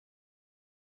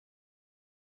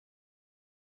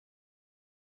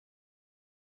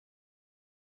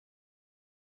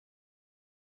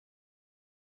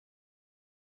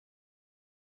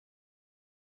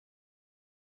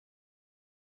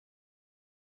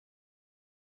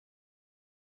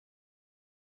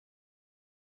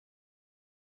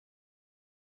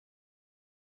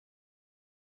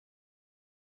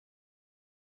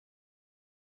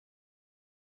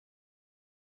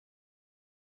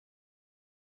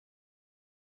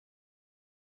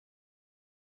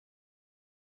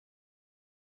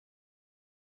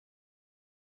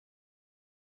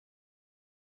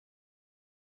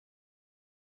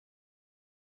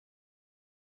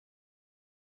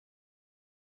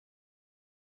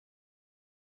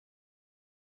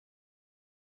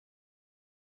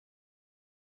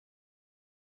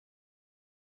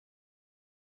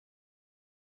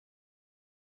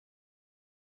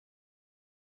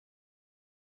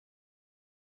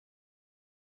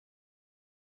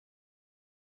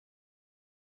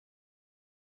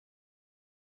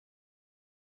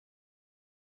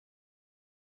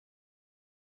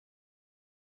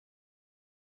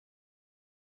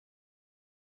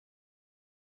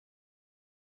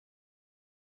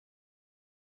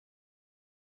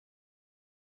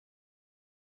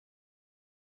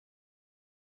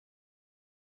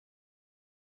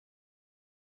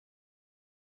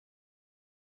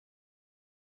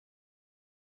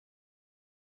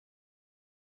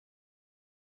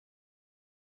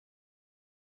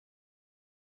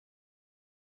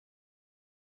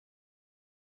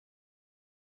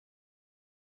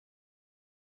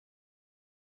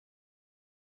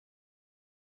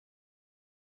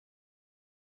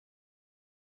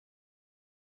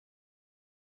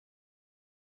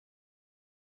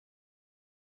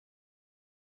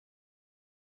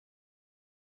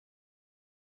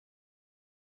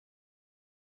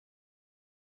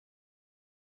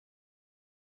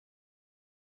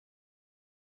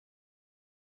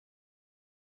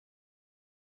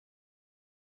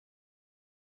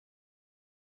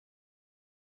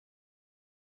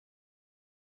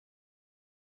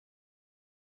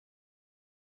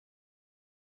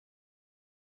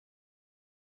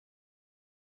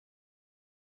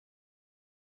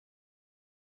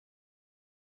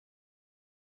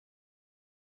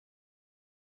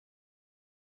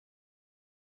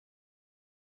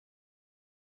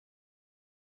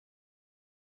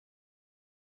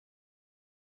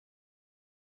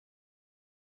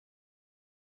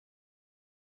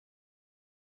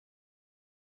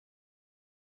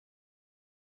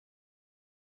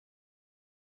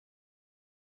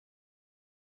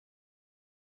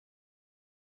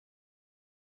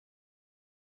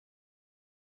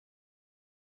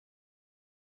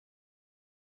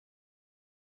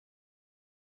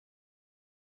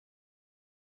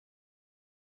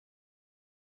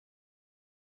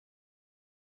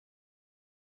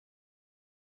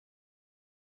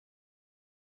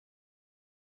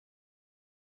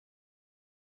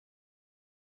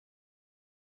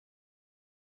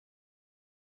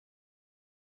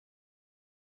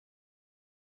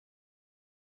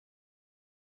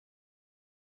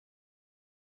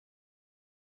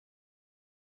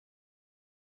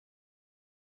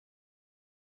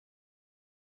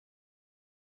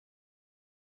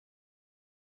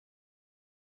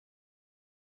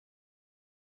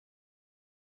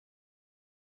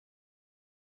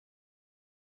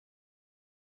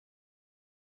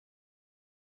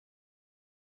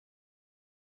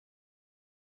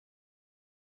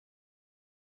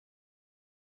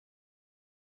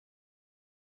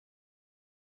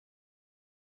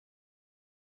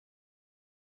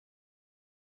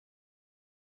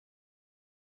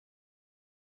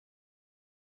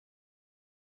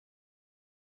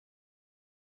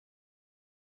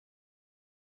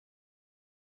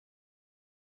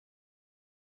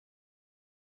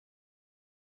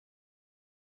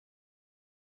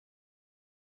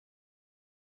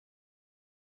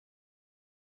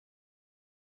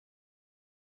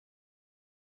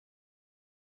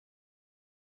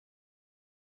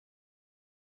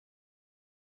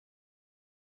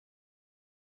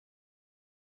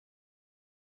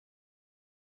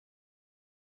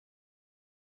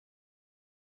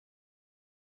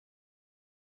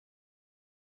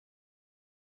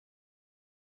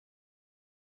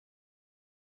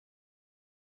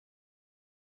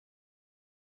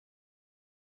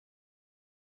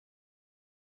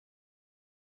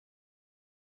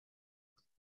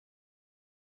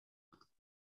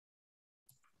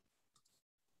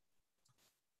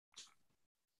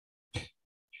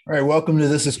All right, welcome to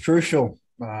This is Crucial.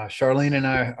 Charlene and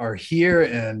I are here,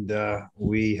 and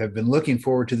we have been looking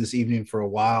forward to this evening for a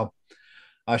while.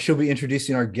 She'll be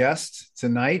introducing our guest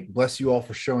tonight. Bless you all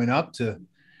for showing up to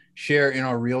share in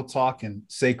our real talk and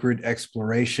sacred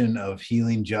exploration of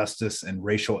healing, justice, and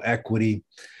racial equity.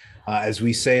 As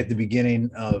we say at the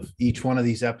beginning of each one of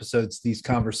these episodes, these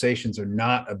conversations are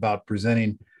not about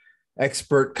presenting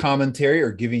expert commentary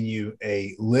or giving you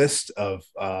a list of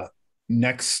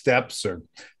next steps or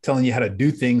telling you how to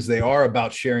do things. They are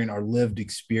about sharing our lived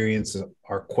experience,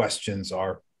 our questions,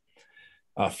 our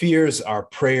fears, our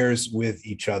prayers with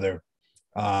each other.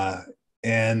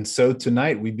 And so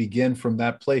tonight we begin from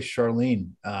that place.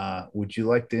 Charlene, would you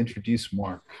like to introduce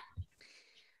Mark?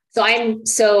 So I'm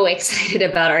so excited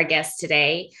about our guest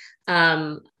today,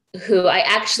 who I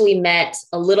actually met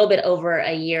a little bit over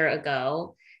a year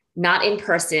ago. Not in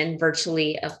person,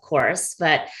 virtually, of course,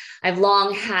 but I've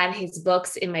long had his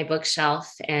books in my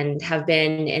bookshelf and have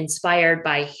been inspired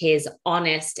by his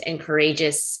honest and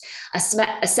courageous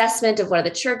assessment of where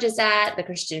the church is at, the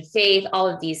Christian faith, all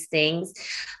of these things.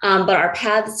 But our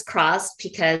paths crossed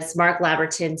because Mark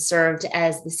Labberton served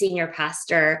as the senior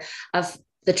pastor of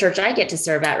the church I get to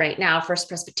serve at right now, First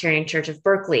Presbyterian Church of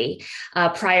Berkeley,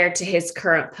 prior to his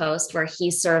current post where he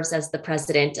serves as the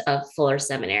president of Fuller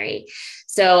Seminary.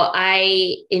 So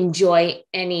I enjoy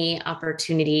any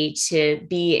opportunity to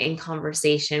be in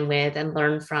conversation with and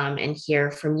learn from and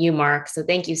hear from you, Mark. So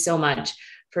thank you so much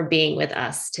for being with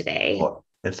us today. Well,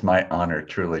 it's my honor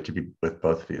truly to be with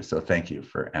both of you. So thank you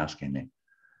for asking me.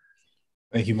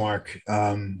 Thank you, Mark.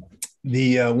 One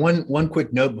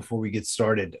quick note before we get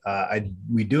started.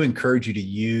 We do encourage you to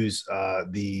use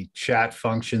the chat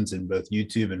functions in both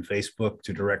YouTube and Facebook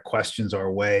to direct questions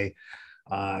our way.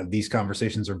 These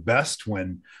conversations are best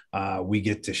when we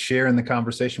get to share in the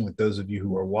conversation with those of you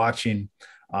who are watching.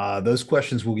 Those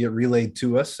questions will get relayed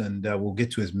to us, and we'll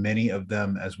get to as many of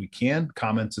them as we can,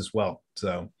 comments as well.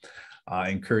 So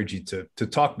I encourage you to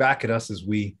talk back at us as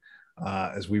we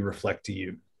reflect to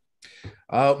you.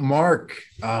 Mark,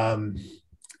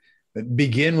 let's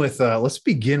begin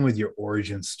with your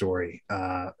origin story.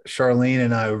 Charlene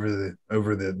and I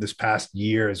over this past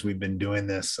year, as we've been doing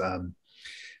this,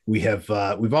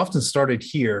 we've often started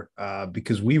here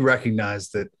because we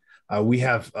recognize that we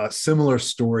have similar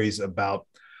stories about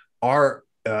our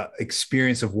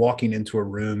experience of walking into a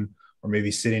room or maybe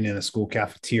sitting in a school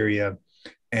cafeteria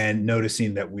and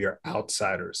noticing that we are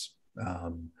outsiders.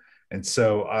 And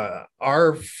so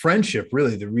our friendship,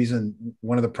 really,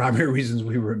 one of the primary reasons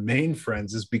we remain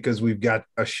friends is because we've got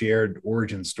a shared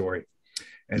origin story.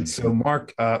 And so,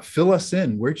 Mark, fill us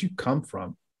in. Where'd you come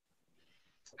from?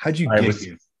 How'd you get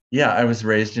here? Yeah, I was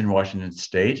raised in Washington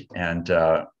State and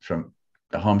from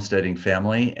a homesteading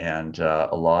family and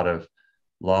a lot of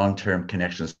long-term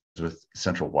connections with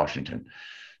Central Washington.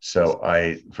 So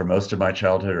for most of my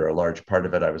childhood, or a large part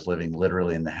of it, I was living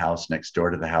literally in the house next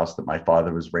door to the house that my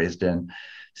father was raised in.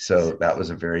 So that was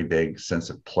a very big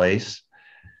sense of place.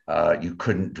 You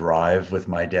couldn't drive with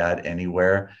my dad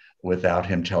anywhere without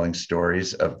him telling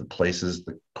stories of the places,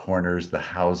 the corners, the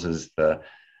houses, the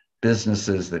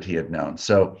businesses that he had known.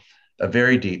 So a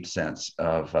very deep sense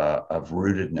of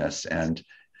rootedness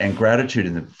and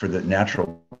gratitude for the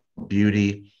natural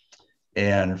beauty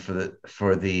and for the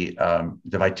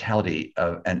vitality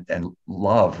of and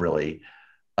love, really,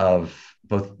 of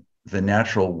both the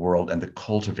natural world and the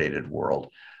cultivated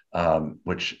world,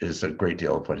 which is a great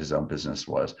deal of what his own business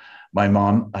was. My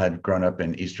mom had grown up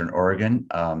in Eastern Oregon.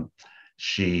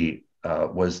 She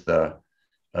was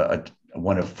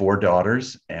one of four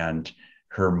daughters, and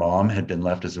her mom had been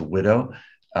left as a widow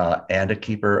and a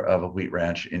keeper of a wheat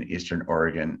ranch in Eastern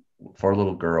Oregon. Four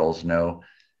little girls, no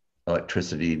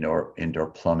electricity nor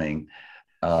indoor plumbing,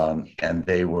 and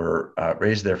they were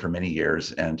raised there for many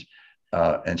years. And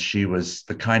she was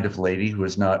the kind of lady who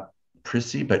was not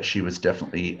prissy, but she was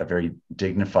definitely a very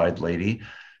dignified lady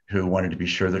who wanted to be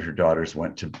sure that her daughters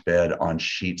went to bed on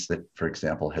sheets that, for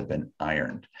example, had been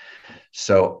ironed.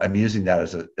 So I'm using that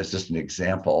as just an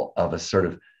example of a sort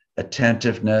of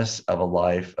attentiveness of a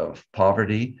life of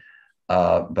poverty,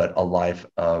 but a life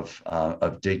of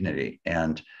dignity.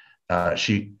 And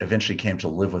she eventually came to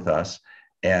live with us.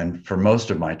 And for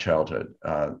most of my childhood,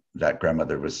 that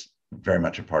grandmother was very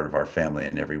much a part of our family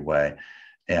in every way.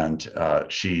 And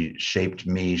she shaped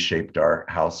me, shaped our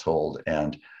household,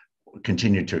 and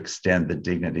continued to extend the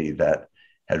dignity that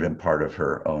had been part of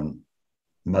her own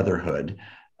motherhood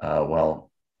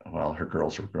while her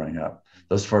girls were growing up.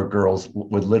 Those four girls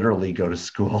would literally go to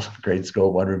school, grade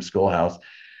school, one-room schoolhouse,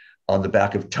 on the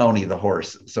back of Tony the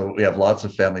horse. So we have lots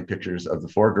of family pictures of the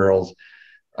four girls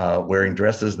wearing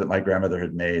dresses that my grandmother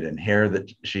had made and hair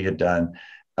that she had done.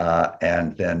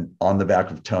 And then on the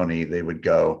back of Tony, they would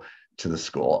go to the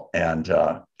school. And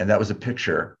that was a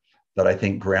picture that I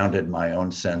think grounded my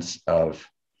own sense of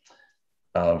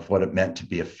what it meant to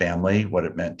be a family, what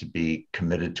it meant to be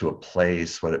committed to a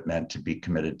place, what it meant to be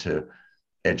committed to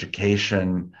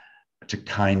education, to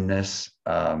kindness.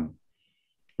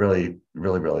 Really,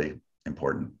 really, really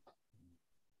important.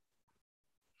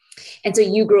 And so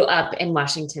you grew up in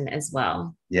Washington as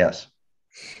well. Yes.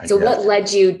 So what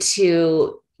led you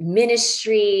to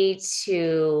ministry,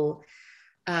 to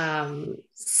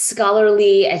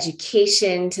scholarly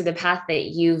education, to the path that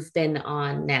you've been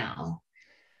on now?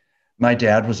 My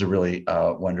dad was a really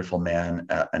wonderful man,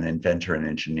 an inventor, an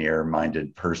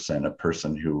engineer-minded person, a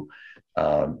person who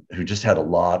just had a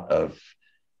lot of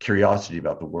curiosity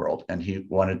about the world. And he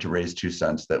wanted to raise two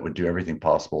sons that would do everything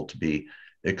possible to be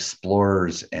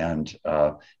explorers and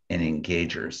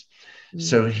engagers.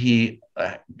 So he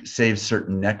saves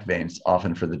certain neck veins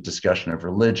often for the discussion of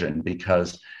religion,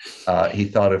 because he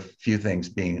thought of few things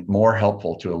being more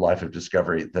helpful to a life of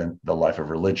discovery than the life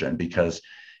of religion, because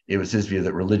it was his view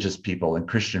that religious people, and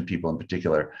Christian people in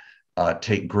particular,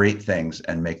 take great things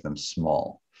and make them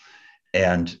small.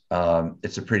 And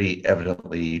it's a pretty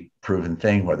evidently proven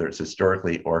thing, whether it's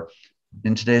historically or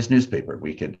in today's newspaper.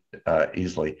 We could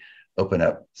easily open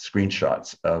up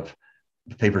screenshots of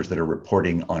the papers that are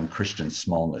reporting on Christian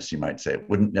smallness, you might say. It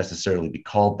wouldn't necessarily be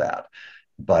called that,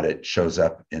 but it shows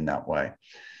up in that way.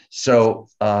 So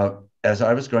as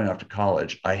I was going off to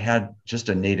college, I had just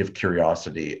a native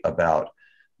curiosity about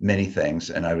many things.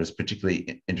 And I was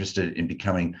particularly interested in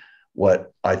becoming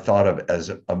what I thought of as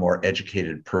a more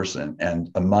educated person. And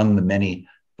among the many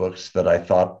books that I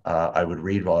thought I would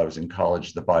read while I was in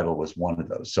college, the Bible was one of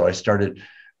those. So I started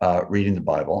reading the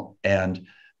Bible and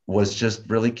was just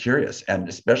really curious. And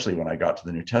especially when I got to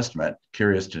the New Testament,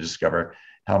 curious to discover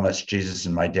how much Jesus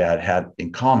and my dad had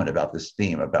in common about this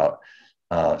theme, about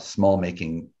small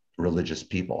making religious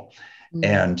people.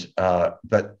 And,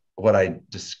 but what I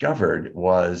discovered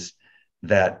was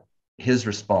that his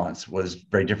response was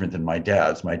very different than my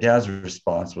dad's. My dad's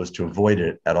response was to avoid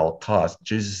it at all costs.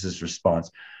 Jesus's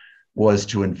response was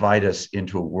to invite us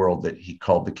into a world that he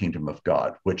called the kingdom of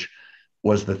God, which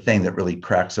was the thing that really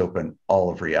cracks open all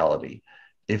of reality.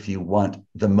 If you want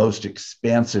the most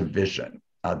expansive vision,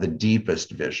 the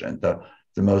deepest vision, the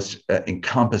most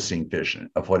encompassing vision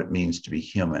of what it means to be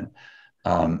human,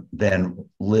 then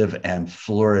live and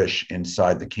flourish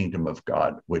inside the kingdom of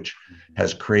God, which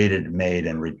has created, made,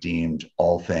 and redeemed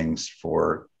all things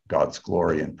for God's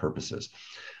glory and purposes.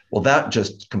 Well, that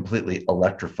just completely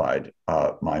electrified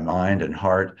my mind and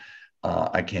heart.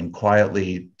 I came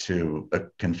quietly to a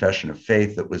confession of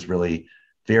faith that was really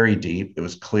very deep. It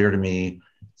was clear to me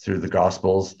through the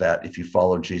Gospels that if you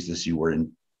followed Jesus, you were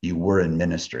in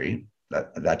ministry.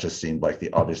 That just seemed like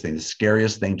the obvious thing. The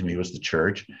scariest thing to me was the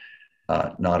church.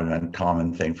 Not an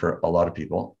uncommon thing for a lot of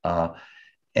people.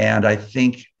 And I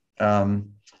think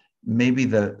maybe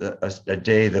a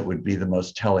day that would be the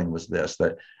most telling was this,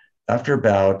 that after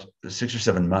about 6 or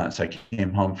 7 months, I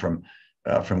came home from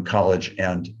college,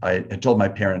 and I had told my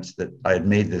parents that I had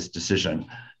made this decision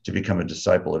to become a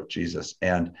disciple of Jesus.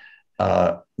 And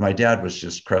my dad was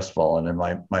just crestfallen, and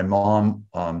my mom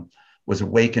was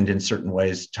awakened in certain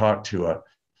ways, talked to a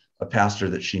pastor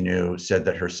that she knew, said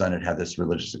that her son had this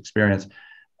religious experience.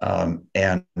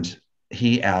 And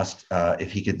he asked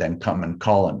if he could then come and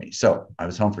call on me. So I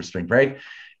was home for spring break,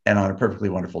 and on a perfectly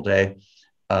wonderful day,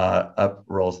 up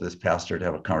rolls this pastor to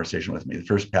have a conversation with me, the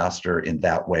first pastor in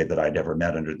that way that I'd ever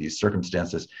met under these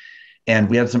circumstances. And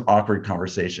we had some awkward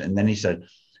conversation. And then he said,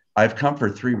 I've come for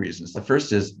 3 reasons. The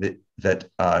first is that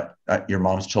your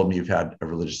mom's told me you've had a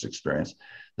religious experience.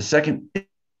 The second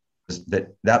is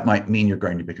that might mean you're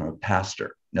going to become a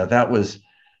pastor. Now, that was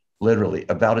literally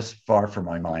about as far from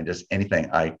my mind as anything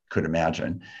I could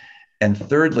imagine. And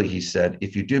thirdly, he said,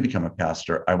 if you do become a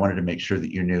pastor, I wanted to make sure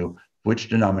that you knew which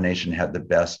denomination had the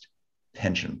best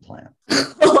pension plan.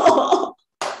 That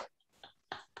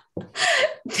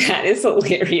is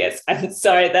hilarious. I'm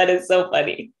sorry. That is so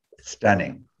funny.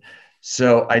 Stunning.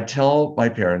 So I tell my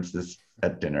parents this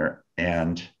at dinner,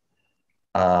 and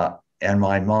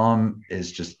my mom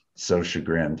is just so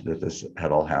chagrined that this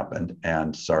had all happened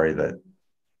and sorry that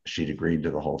she'd agreed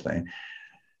to the whole thing.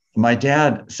 My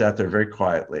dad sat there very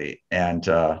quietly, and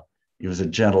he was a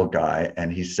gentle guy.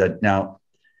 And he said, now,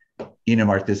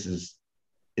 Mark, is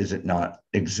it not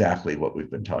exactly what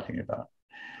we've been talking about?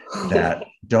 That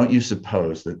don't you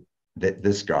suppose that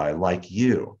this guy, like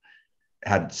you,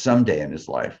 had some day in his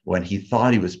life when he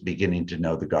thought he was beginning to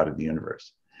know the God of the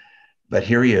universe, But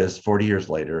here he is 40 years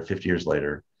later, 50 years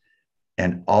later,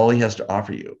 and all he has to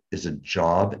offer you is a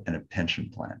job and a pension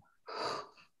plan.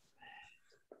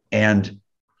 And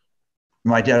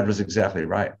my dad was exactly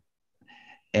right.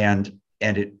 And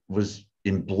it was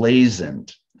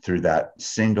emblazoned through that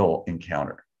single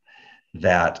encounter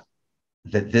that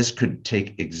this could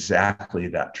take exactly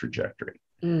that trajectory.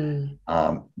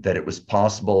 That it was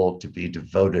possible to be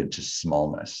devoted to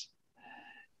smallness.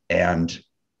 And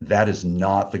that is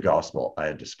not the gospel I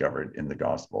had discovered in the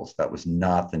Gospels. That was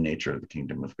not the nature of the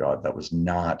kingdom of God. That was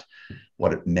not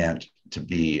what it meant to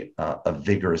be a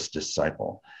vigorous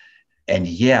disciple. And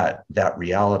yet that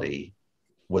reality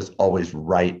was always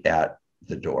right at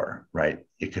the door, right?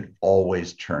 It could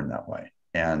always turn that way.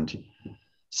 And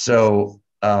so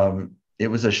it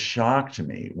was a shock to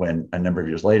me when a number of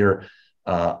years later,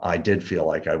 I did feel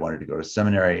like I wanted to go to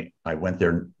seminary. I went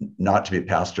there not to be a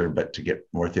pastor, but to get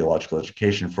more theological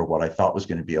education for what I thought was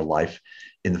going to be a life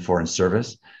in the foreign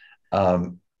service.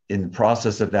 In the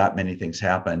process of that, many things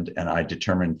happened, and I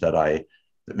determined that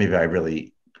maybe I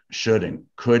really should and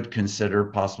could consider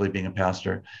possibly being a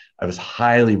pastor. I was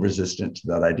highly resistant to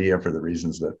that idea for the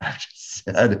reasons that I just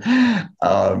said.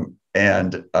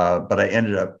 But I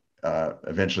ended up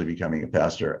eventually becoming a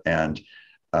pastor, and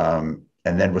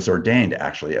then was ordained.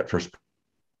 Actually, at first,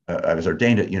 I was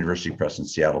ordained at University Press in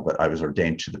Seattle, but I was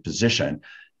ordained to the position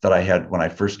that I had when I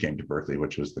first came to Berkeley,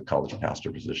 which was the college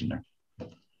pastor position there.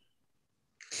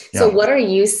 So what are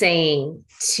you saying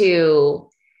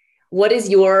what is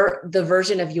the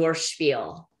version of your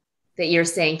spiel that you're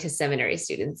saying to seminary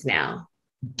students now?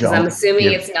 Because I'm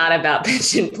assuming it's not about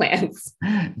pension plans.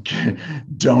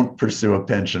 Don't pursue a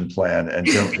pension plan and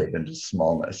don't get into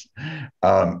smallness.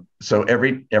 So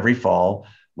every fall,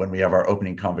 when we have our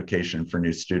opening convocation for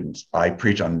new students, I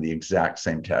preach on the exact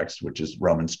same text, which is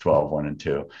Romans 12, 1 and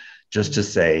 2, just to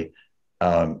say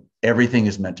everything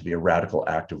is meant to be a radical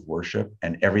act of worship,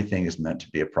 and everything is meant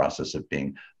to be a process of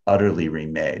being utterly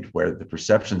remade, where the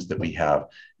perceptions that we have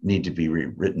need to be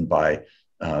rewritten by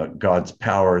God's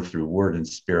power through word and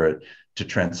spirit to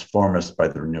transform us by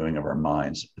the renewing of our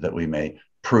minds, that we may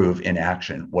prove in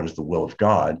action what is the will of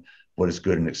God, what is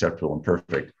good and acceptable and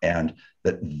perfect, and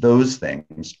that those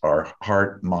things are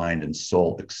heart, mind, and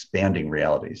soul expanding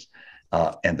realities,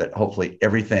 and that hopefully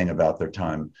everything about their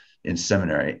time in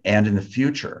seminary and in the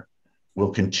future will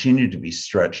continue to be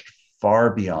stretched far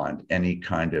beyond any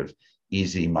kind of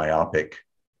easy, myopic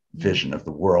vision of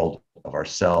the world, of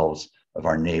ourselves, of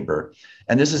our neighbor.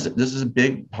 And this is a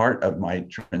big part of my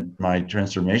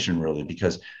transformation, really,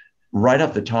 because right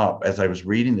off the top, as I was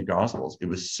reading the Gospels, it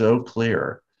was so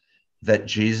clear that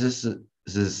Jesus's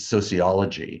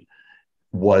sociology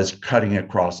was cutting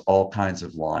across all kinds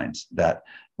of lines that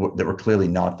were clearly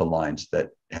not the lines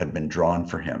that had been drawn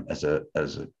for him as a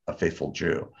faithful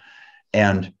Jew.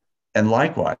 And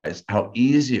likewise, how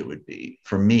easy it would be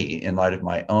for me, in light of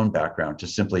my own background, to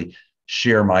simply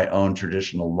share my own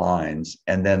traditional lines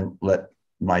and then let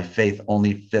my faith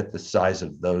only fit the size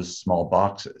of those small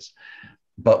boxes.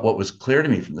 But what was clear to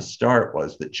me from the start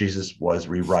was that Jesus was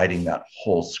rewriting that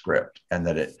whole script, and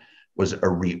that it was a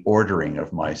reordering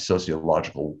of my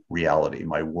sociological reality,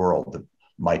 my world,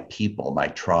 my people, my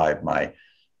tribe, my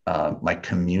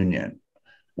communion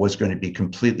was going to be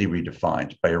completely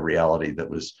redefined by a reality that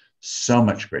was so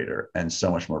much greater and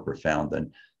so much more profound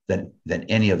than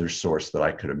any other source that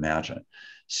I could imagine.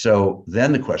 So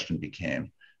then the question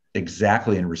became,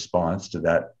 exactly in response to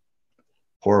that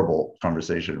horrible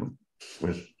conversation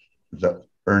with the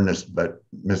earnest but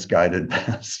misguided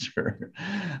pastor,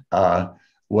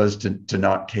 was to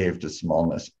not cave to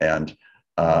smallness. And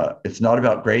it's not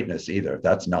about greatness either.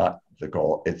 That's not the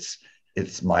goal.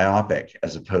 It's myopic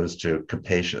as opposed to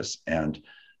capacious. And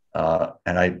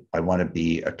I want to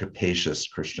be a capacious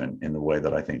Christian in the way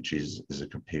that I think Jesus is a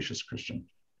capacious Christian.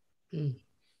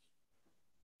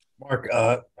 Mark,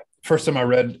 first time I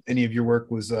read any of your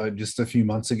work was just a few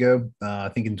months ago. I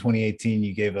think in 2018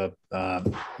 you gave a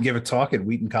talk at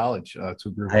Wheaton College to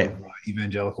a group of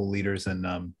evangelical leaders,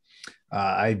 and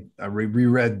I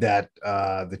reread that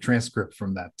the transcript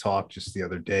from that talk just the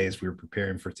other day as we were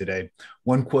preparing for today.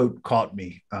 One quote caught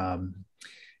me.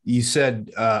 You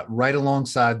said, right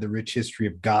alongside the rich history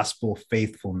of gospel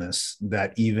faithfulness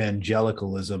that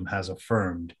evangelicalism has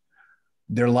affirmed,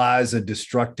 there lies a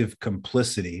destructive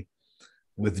complicity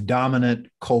with dominant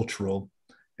cultural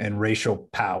and racial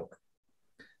power.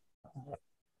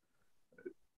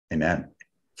 Amen.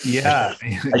 Yeah,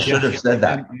 I should have said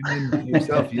that.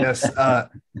 Yourself, yes. I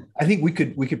think we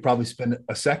could probably spend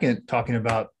a second talking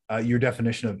about your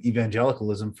definition of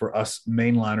evangelicalism for us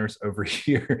mainliners over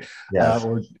here. Yes.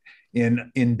 Or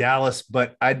in Dallas,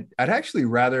 but I'd actually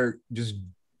rather just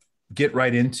get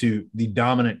right into the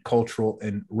dominant cultural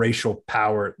and racial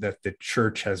power that the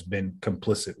church has been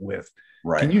complicit with.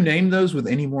 Right. Can you name those with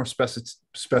any more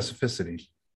specificity?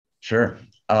 Sure.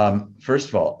 First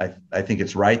of all, I think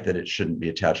it's right that it shouldn't be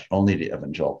attached only to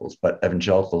evangelicals, but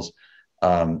evangelicals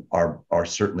are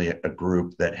certainly a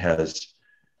group that has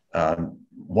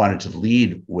wanted to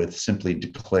lead with simply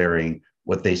declaring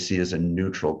what they see as a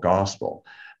neutral gospel,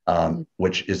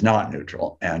 which is not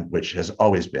neutral and which has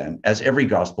always been, as every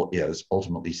gospel is,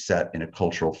 ultimately set in a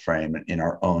cultural frame and in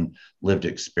our own lived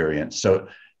experience.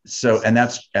 So, and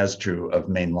that's as true of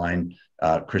mainline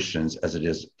Christians as it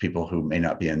is people who may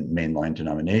not be in mainline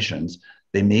denominations.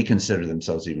 They may consider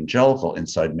themselves evangelical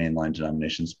inside mainline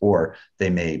denominations, or they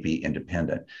may be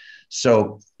independent.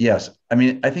 So yes, I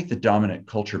mean, I think the dominant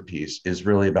culture piece is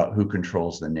really about who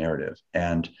controls the narrative.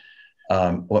 And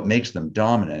what makes them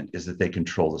dominant is that they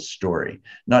control the story.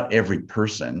 Not every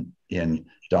person in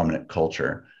dominant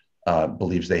culture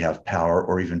believes they have power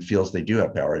or even feels they do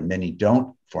have power. And many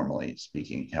don't, formally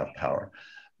speaking, have power.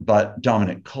 But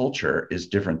dominant culture is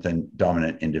different than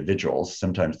dominant individuals.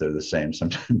 Sometimes they're the same,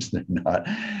 sometimes they're not.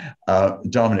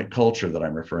 Dominant culture that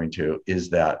I'm referring to is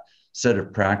that set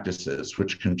of practices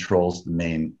which controls the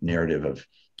main narrative of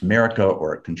America,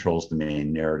 or it controls the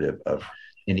main narrative of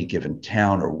any given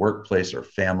town or workplace or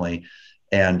family.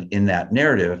 And in that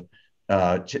narrative,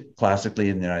 classically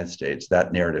in the United States,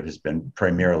 that narrative has been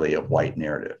primarily a white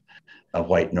narrative, a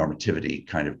white normativity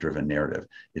kind of driven narrative.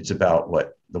 It's about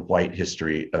what the white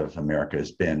history of America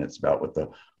has been. It's about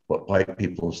what white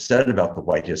people have said about the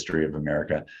white history of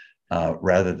America,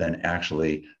 rather than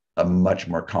actually a much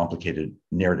more complicated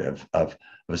narrative of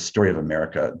a story of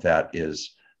America that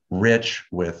is rich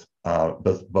with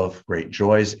both great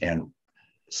joys and,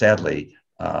 sadly,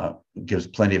 gives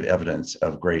plenty of evidence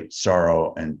of great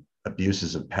sorrow and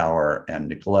abuses of power and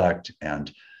neglect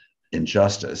and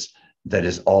injustice that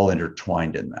is all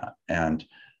intertwined in that. And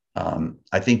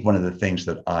I think one of the things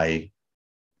that I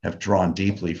have drawn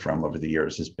deeply from over the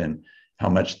years has been how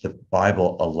much the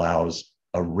Bible allows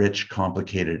a rich,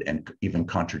 complicated, and even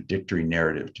contradictory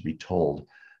narrative to be told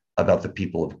about the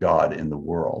people of God in the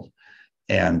world.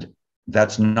 And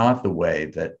that's not the way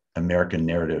that American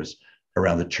narratives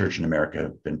around the church in America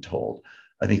have been told.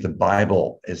 I think the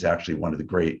Bible is actually one of the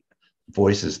great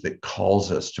voices that calls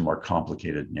us to more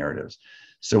complicated narratives.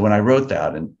 So when I wrote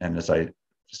that, and as I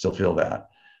still feel that,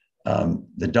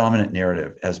 the dominant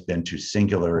narrative has been too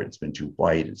singular, it's been too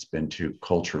white, it's been too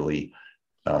culturally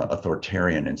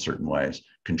authoritarian in certain ways,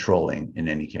 controlling in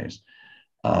any case.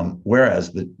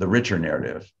 Whereas the richer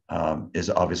narrative is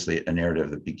obviously a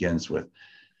narrative that begins with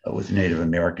Native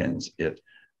Americans. It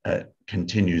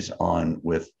continues on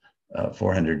with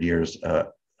 400 years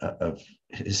of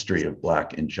history of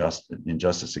Black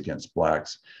injustice against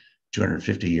Blacks,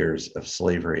 250 years of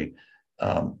slavery,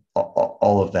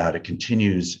 all of that. It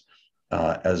continues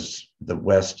as the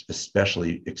West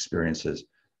especially experiences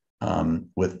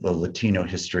with the Latino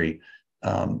history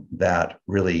that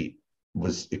really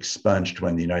was expunged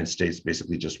when the United States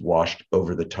basically just washed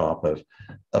over the top of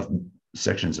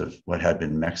sections of what had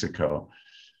been Mexico.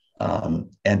 And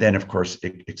then, of course,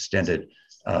 it extended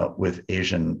with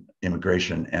Asian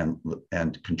immigration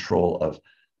and control of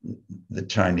the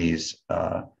Chinese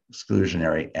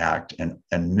Exclusionary Act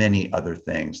and many other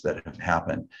things that have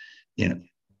happened in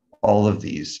all of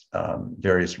these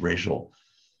various racial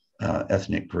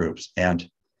ethnic groups. And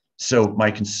so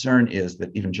my concern is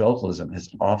that evangelicalism has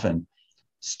often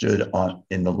stood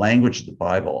in the language of the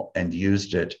Bible and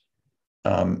used it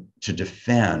to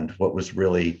defend what was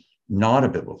really not a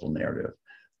biblical narrative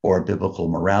or a biblical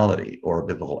morality or a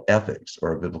biblical ethics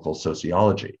or a biblical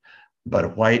sociology, but a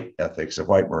white ethics, a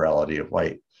white morality, a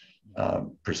white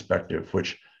perspective,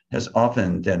 which has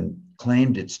often then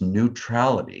claimed its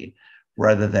neutrality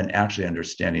rather than actually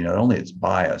understanding not only its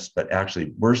bias, but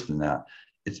actually worse than that,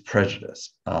 its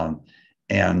prejudice.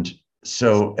 And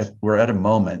so we're at a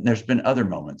moment, and there's been other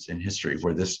moments in history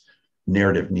where this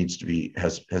narrative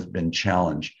has been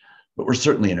challenged, but we're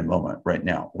certainly in a moment right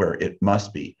now where it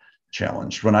must be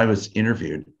challenged. When I was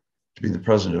interviewed to be the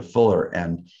president of Fuller,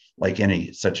 and like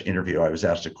any such interview, I was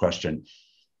asked a question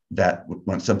that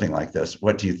went something like this: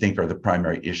 what do you think are the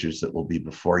primary issues that will be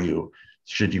before you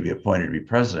should you be appointed to be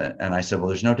president? And I said, well,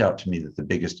 there's no doubt to me that the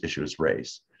biggest issue is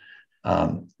race.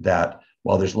 That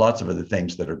while there's lots of other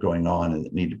things that are going on and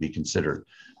that need to be considered,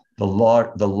 the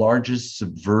largest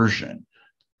subversion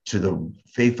to the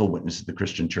faithful witness of the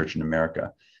Christian church in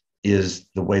America is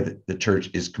the way that the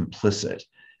church is complicit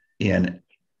in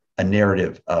a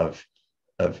narrative of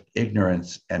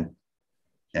ignorance and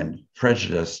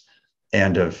prejudice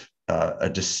and of a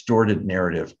distorted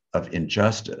narrative of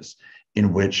injustice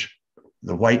in which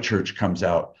the white church comes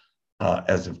out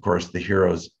as, of course, the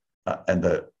heroes and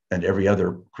every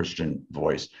other Christian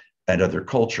voice and other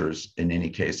cultures in any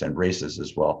case, and races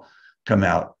as well, come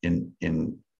out in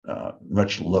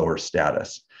much lower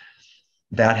status.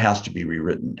 That has to be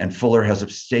rewritten, and Fuller has a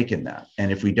stake in that.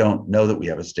 And if we don't know that we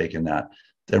have a stake in that,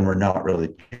 then we're not really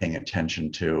paying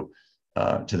attention to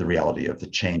the reality of the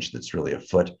change that's really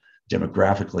afoot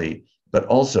demographically, but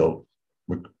also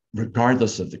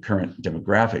regardless of the current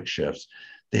demographic shifts,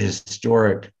 the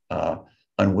historic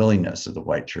unwillingness of the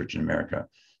white church in America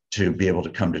to be able to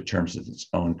come to terms with its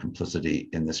own complicity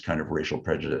in this kind of racial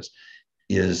prejudice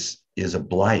is a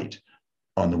blight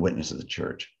on the witness of the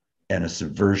church and a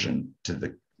subversion to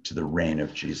the reign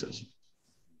of Jesus.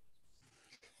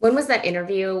 When was that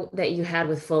interview that you had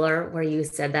with Fuller where you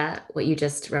said that, what you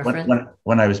just referenced?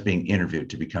 When I was being interviewed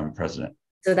to become president.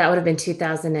 So that would have been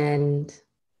 2000 and...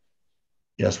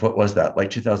 Yes, what was that?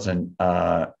 Like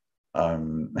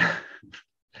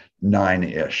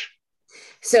 2009-ish.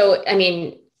 So, I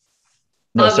mean,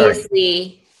 no,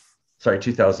 obviously... Sorry,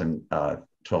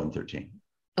 2012 and 13.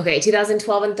 Okay,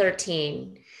 2012 and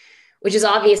 13, which is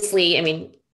obviously, I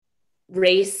mean,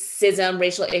 racism,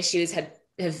 racial issues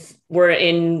were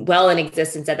in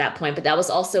existence at that point, but that was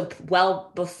also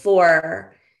well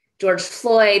before George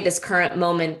Floyd, this current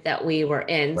moment that we were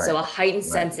in. Right. So a heightened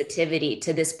sensitivity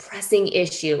to this pressing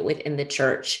issue within the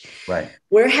church. Right.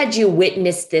 Where had you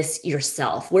witnessed this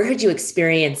yourself? Where had you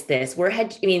experienced this?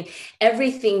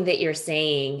 Everything that you're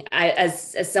saying,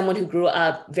 as someone who grew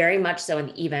up very much so in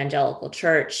the evangelical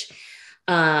church,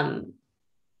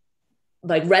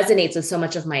 resonates with so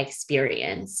much of my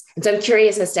experience. And so I'm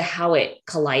curious as to how it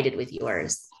collided with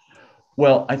yours.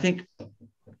 Well, I think,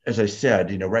 as I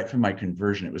said, right from my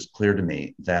conversion, it was clear to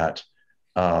me that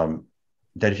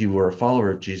if you were a follower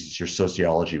of Jesus, your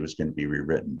sociology was going to be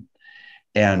rewritten.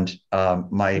 And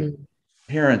my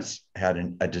parents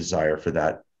had a desire for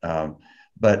that.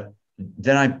 But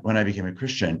then when I became a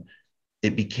Christian,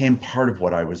 it became part of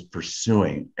what I was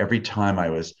pursuing every time I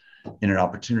was in an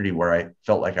opportunity where I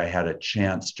felt like I had a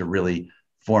chance to really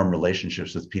form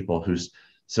relationships with people whose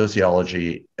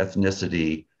sociology,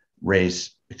 ethnicity,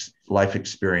 race, life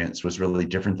experience was really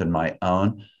different than my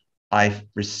own. I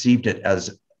received it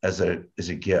as a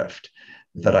gift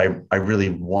that I really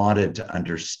wanted to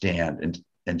understand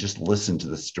and just listen to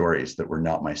the stories that were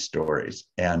not my stories.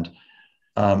 And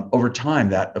over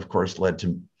time, that of course led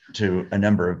to a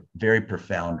number of very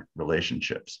profound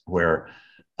relationships where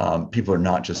people are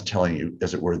not just telling you,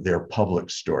 as it were, their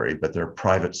public story, but their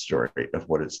private story of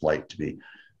what it's like to be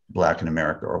Black in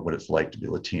America or what it's like to be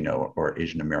Latino or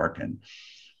Asian American.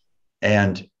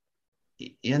 And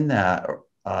in that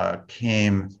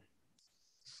came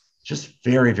just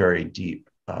very, very deep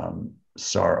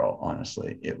sorrow,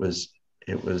 honestly. It was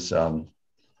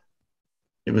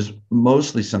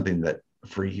mostly something that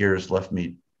for years left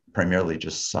me primarily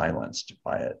just silenced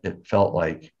by it. It felt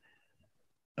like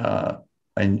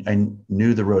I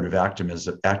knew the road of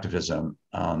activism,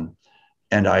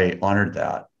 and I honored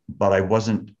that, but I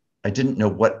didn't know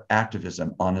what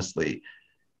activism honestly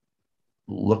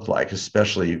looked like,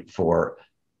 especially for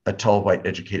a tall, white,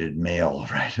 educated male,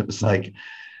 right? It was like,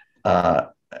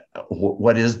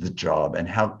 what is the job, and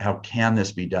how can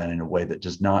this be done in a way that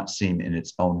does not seem in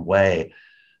its own way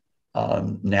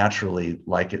naturally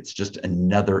like it's just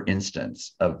another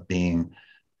instance of being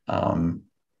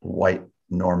white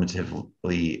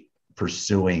normatively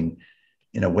pursuing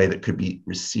in a way that could be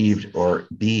received or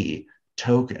be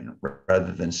token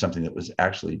rather than something that was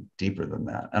actually deeper than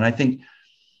that. And I think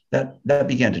that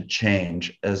began to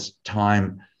change as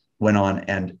time went on,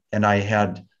 and I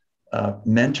had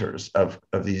mentors of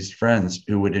these friends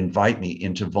who would invite me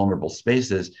into vulnerable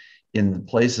spaces in the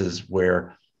places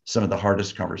where some of the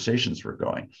hardest conversations were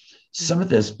going. Some of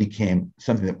this became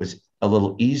something that was a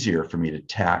little easier for me to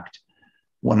tact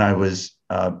when I was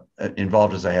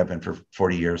involved, as I have been for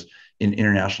 40 years, in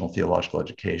international theological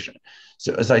education.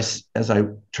 So as I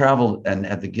traveled and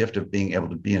had the gift of being able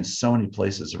to be in so many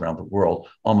places around the world,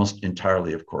 almost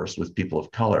entirely, of course, with people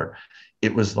of color,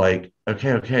 it was like,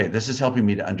 okay, this is helping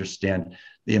me to understand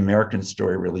the American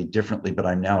story really differently, but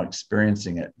I'm now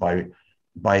experiencing it by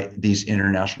these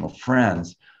international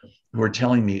friends who are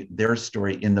telling me their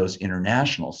story in those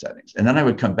international settings. And then I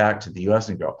would come back to the US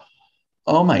and go,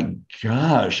 oh my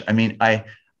gosh, I mean,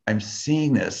 I'm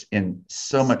seeing this in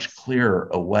so much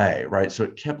clearer a way, right? So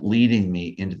it kept leading me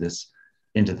into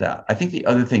that. I think the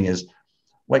other thing is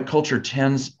white culture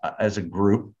tends as a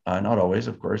group, not always,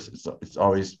 of course, it's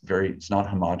always it's not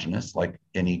homogenous, like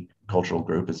any cultural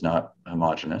group is not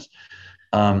homogenous.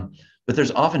 But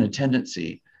there's often a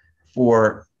tendency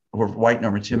for white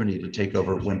normativity to take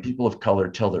over when people of color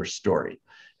tell their story.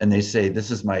 And they say,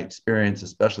 this is my experience,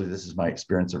 especially this is my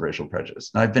experience of racial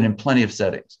prejudice. And I've been in plenty of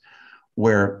settings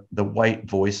where the white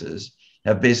voices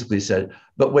have basically said,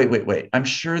 but wait, I'm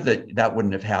sure that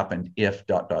wouldn't have happened if ...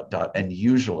 And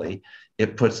usually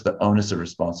it puts the onus of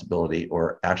responsibility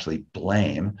or actually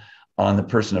blame on the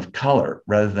person of color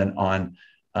rather than on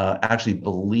actually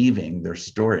believing their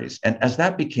stories. And as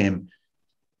that became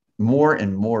more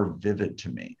and more vivid to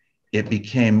me, it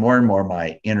became more and more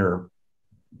my inner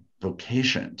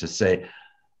vocation to say,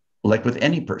 like with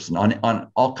any person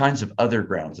on all kinds of other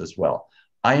grounds as well,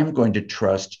 I am going to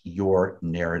trust your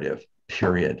narrative,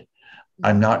 period.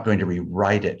 I'm not going to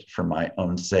rewrite it for my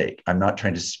own sake. I'm not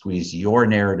trying to squeeze your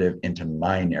narrative into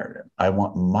my narrative. I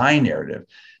want my narrative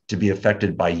to be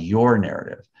affected by your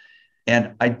narrative.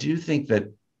 And I do think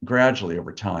that gradually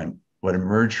over time, what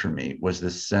emerged for me was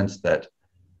this sense that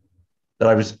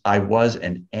I was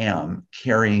and am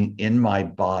carrying in my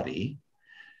body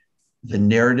the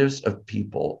narratives of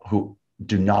people who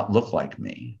do not look like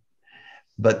me,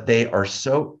 but they are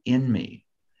so in me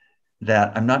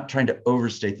that I'm not trying to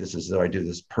overstate this as though I do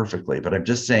this perfectly, but I'm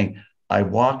just saying I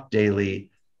walk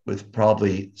daily with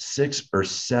probably 6 or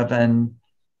 7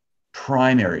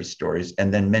 primary stories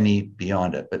and then many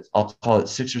beyond it, but I'll call it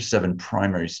 6 or 7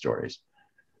 primary stories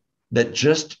that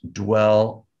just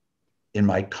dwell in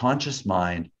my conscious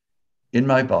mind, in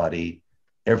my body,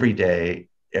 every day,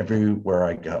 everywhere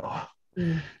I go.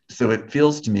 Mm. So it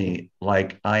feels to me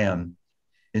like I am,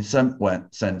 in some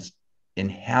sense,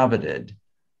 inhabited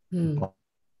by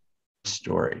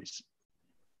stories.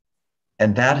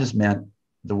 And that has meant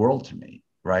the world to me,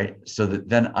 right? So that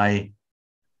then I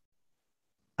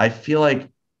feel like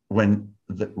when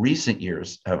the recent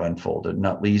years have unfolded,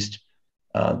 not least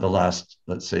the last,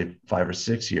 let's say, 5 or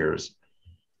 6 years,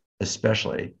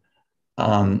 especially,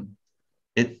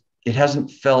 it hasn't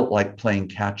felt like playing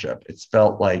catch up. It's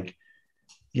felt like,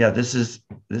 yeah, this is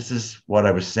what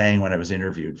I was saying when I was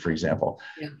interviewed, for example.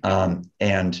 Yeah.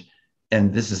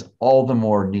 And this is all the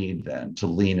more need then to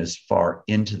lean as far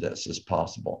into this as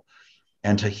possible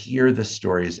and to hear the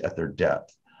stories at their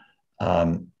depth,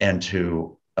 and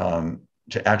to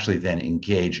actually then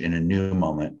engage in a new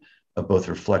moment of both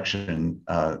reflection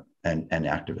and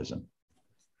activism.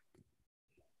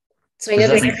 So I know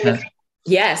there's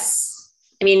yes.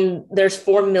 I mean, there's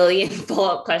 4 million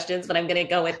follow-up questions, but I'm going to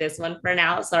go with this one for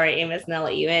now. Sorry, Amos, and I'll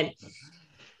let you in.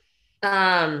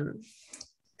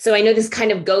 So I know this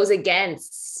kind of goes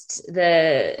against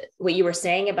what you were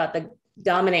saying about the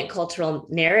dominant cultural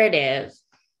narrative.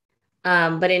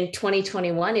 But in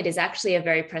 2021, it is actually a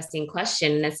very pressing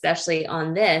question, and especially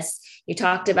on this. You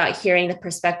talked about hearing the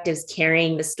perspectives,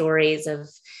 carrying the stories of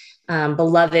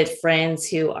beloved friends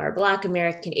who are Black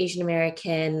American, Asian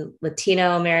American,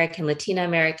 Latino American, Latina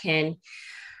American.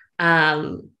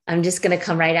 I'm just going to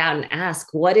come right out and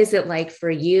ask, what is it like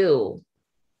for you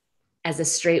as a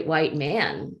straight white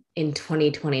man in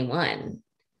 2021?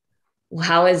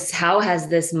 How has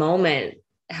this moment,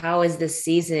 how is this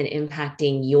season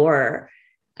impacting your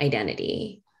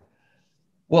identity?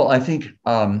 Well, I think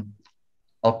I'll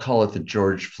call it the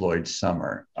George Floyd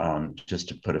summer, just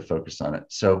to put a focus on it.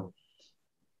 So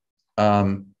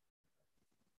in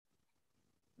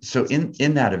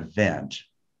that event,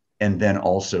 and then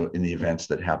also in the events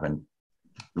that happened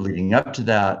leading up to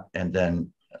that, and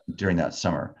then during that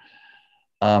summer,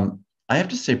 I have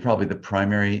to say probably the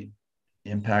primary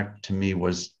impact to me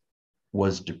was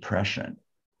depression.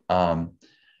 I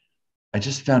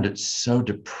just found it so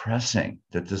depressing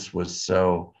that this was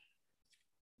so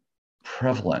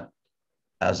prevalent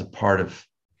as a part of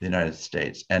the United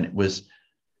States. And it was,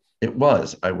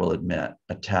 I will admit,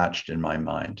 attached in my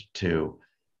mind to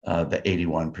the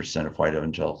 81% of white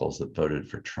evangelicals that voted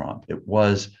for Trump. It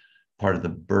was part of the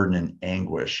burden and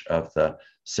anguish of the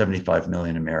 75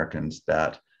 million Americans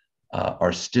that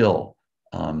are still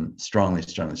strongly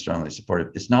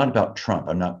supportive. It's not about Trump.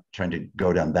 I'm not trying to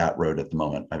go down that road at the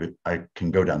moment. I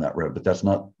can go down that road, but that's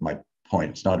not my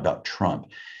point. It's not about Trump.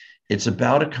 It's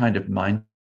about a kind of mind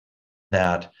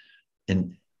that,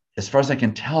 as far as I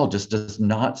can tell, just does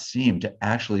not seem to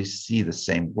actually see the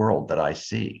same world that I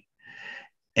see.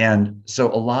 And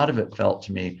so a lot of it felt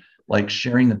to me like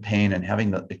sharing the pain and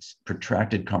having the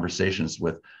protracted conversations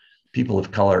with people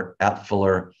of color at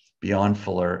Fuller, beyond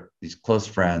Fuller, these close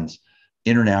friends,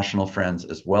 international friends,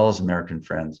 as well as American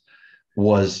friends,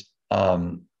 was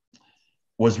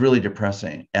really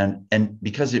depressing. And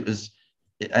because it was,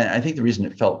 I think the reason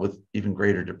it felt with even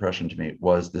greater depression to me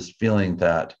was this feeling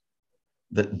that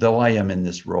that though I am in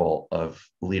this role of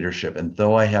leadership, and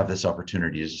though I have this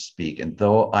opportunity to speak, and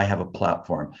though I have a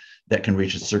platform that can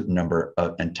reach a certain number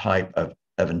of, and type of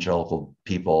evangelical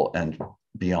people and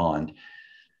beyond,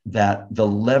 that the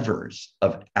levers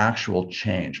of actual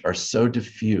change are so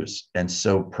diffuse and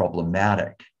so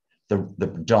problematic, the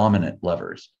dominant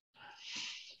levers,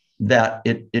 that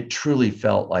it truly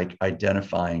felt like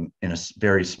identifying in a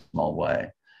very small way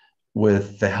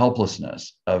with the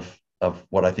helplessness of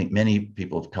what I think many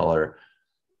people of color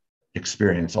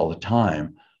experience all the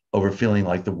time, over feeling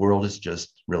like the world is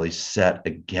just really set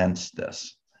against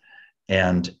this.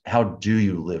 And how do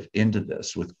you live into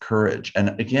this with courage?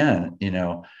 And again,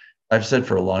 I've said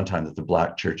for a long time that the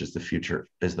Black church is the future,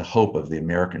 is the hope of the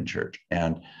American church.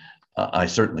 And I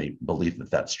certainly believe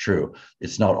that that's true.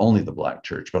 It's not only the Black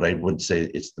church, but I would say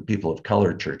it's the people of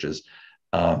color churches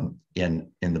within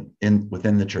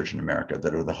the church in America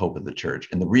that are the hope of the church.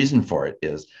 And the reason for it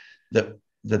is that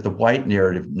the white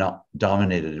narrative not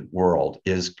dominated world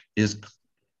is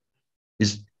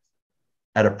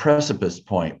at a precipice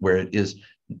point where it is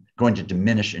going to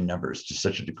diminish in numbers to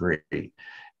such a degree,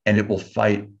 and it will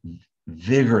fight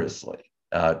vigorously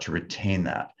to retain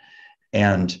that.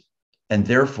 And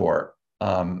therefore,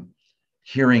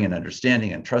 hearing and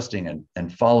understanding and trusting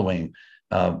and following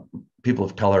people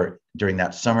of color during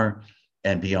that summer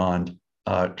and beyond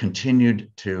continued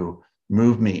to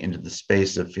move me into the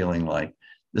space of feeling like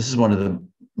this is one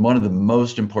of the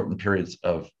most important periods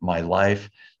of my life.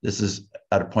 This is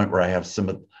at a point where I have some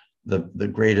of the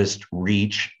greatest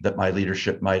reach that my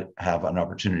leadership might have an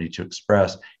opportunity to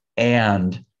express,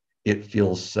 and it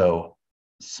feels so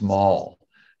small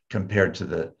compared to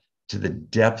the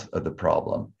depth of the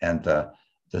problem and the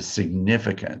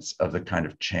significance of the kind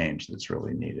of change that's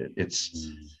really needed.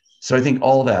 So I think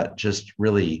all that just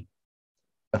really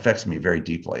affects me very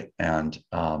deeply. And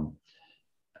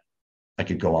I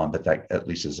could go on, but that at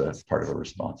least is a part of a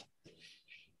response.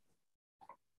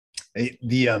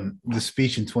 The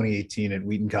speech in 2018 at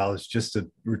Wheaton College, just to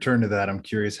return to that, I'm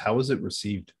curious, how was it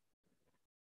received?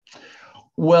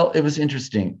 Well, it was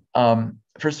interesting.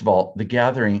 First of all, the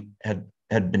gathering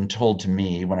had been told to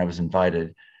me when I was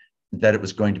invited that it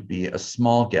was going to be a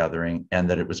small gathering and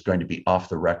that it was going to be off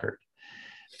the record.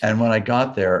 And when I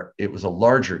got there, it was a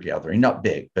larger gathering, not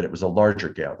big, but it was a larger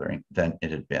gathering than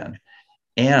it had been.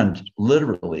 And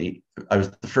literally, I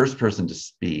was the first person to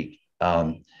speak,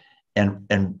 or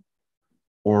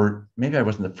maybe I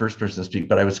wasn't the first person to speak,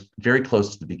 but I was very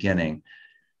close to the beginning.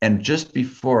 And just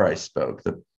before I spoke,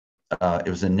 it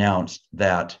was announced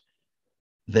that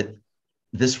the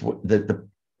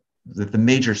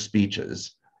major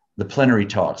speeches, the plenary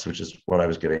talks, which is what I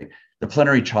was giving, the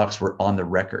plenary talks were on the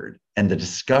record and the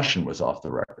discussion was off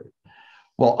the record.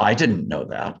 Well, I didn't know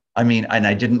that. I mean, and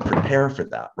I didn't prepare for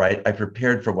that, right? I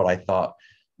prepared for what I thought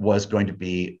was going to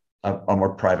be a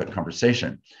more private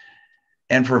conversation.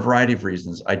 And for a variety of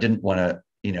reasons, I didn't want to,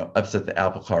 upset the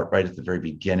apple cart right at the very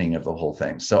beginning of the whole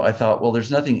thing. So I thought, well,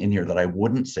 there's nothing in here that I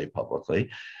wouldn't say publicly.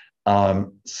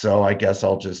 So I guess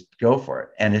I'll just go for it.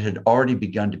 And it had already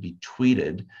begun to be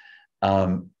tweeted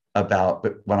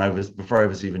before I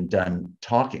was even done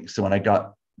talking. So when I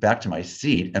got back to my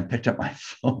seat and picked up my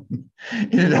phone,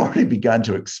 it had already begun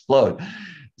to explode.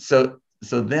 So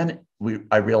then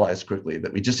I realized quickly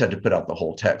that we just had to put out the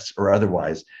whole text, or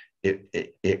otherwise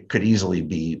it could easily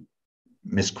be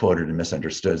misquoted and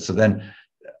misunderstood. So then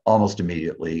almost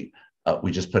immediately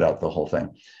we just put out the whole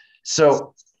thing.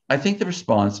 So I think the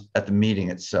response at the meeting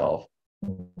itself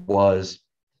was,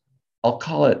 I'll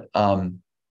call it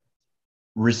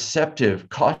receptive,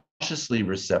 cautiously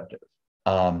receptive.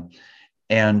 And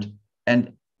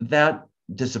that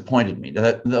disappointed me.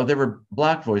 Though there were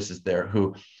Black voices there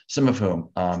some of whom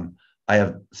I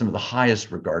have some of the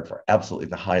highest regard for, absolutely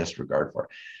the highest regard for.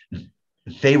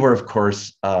 They were, of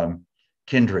course,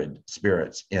 kindred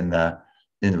spirits in the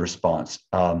response.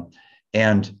 And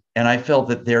I felt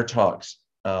that their talks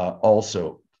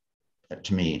also,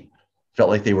 to me, felt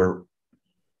like they were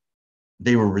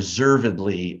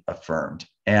reservedly affirmed.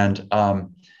 And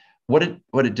what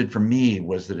it did for me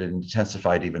was that it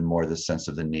intensified even more the sense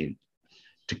of the need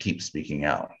to keep speaking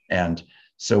out. And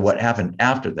so what happened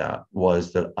after that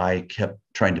was that I kept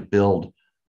trying to build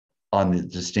on the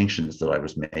distinctions that I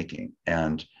was making,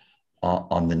 and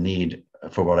on the need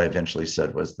for what I eventually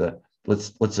said was that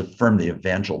let's affirm the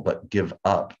evangel, but give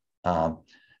up,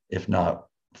 if not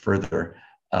further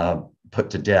put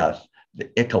to death, the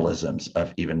ickalisms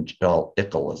of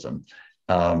evangelicalism.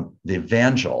 The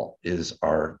evangel is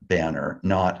our banner,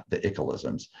 not the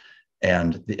ickalisms.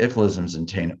 And the ickalisms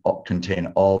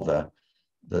contain all the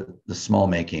small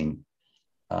making,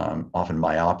 often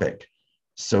myopic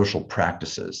social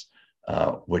practices,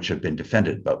 which have been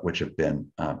defended, but which have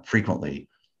been frequently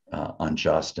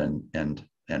unjust and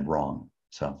wrong.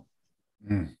 So,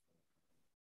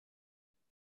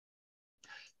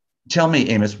 tell me,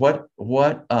 Amos, what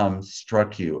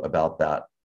struck you about that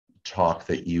talk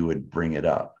that you would bring it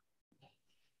up?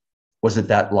 Was it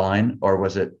that line, or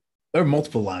was it? There are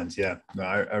multiple lines. Yeah, no,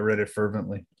 I read it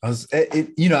fervently.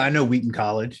 I know Wheaton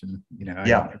College, and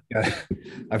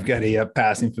I've got a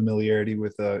passing familiarity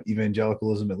with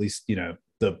evangelicalism, at least the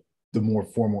more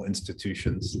formal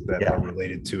institutions that are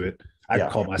related to it. I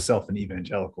call myself an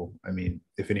evangelical. I mean,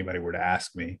 if anybody were to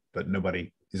ask me, but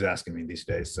nobody is asking me these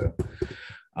days. So,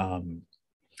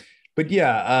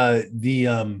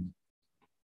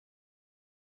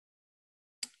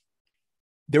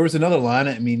 there was another line.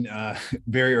 I mean,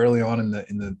 very early on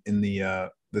in the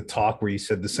talk, where you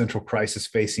said the central crisis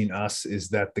facing us is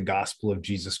that the gospel of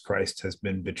Jesus Christ has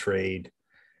been betrayed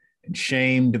and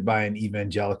shamed by an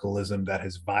evangelicalism that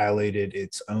has violated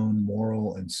its own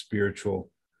moral and spiritual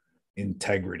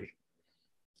integrity.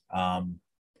 In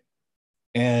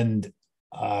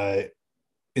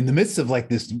the midst of like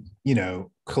this,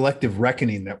 collective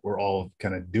reckoning that we're all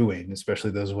kind of doing,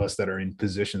 especially those of us that are in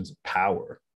positions of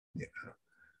power,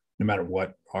 no matter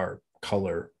what our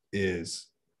color is,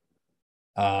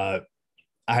 I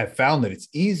have found that it's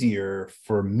easier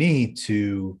for me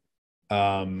to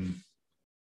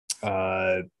be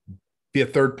a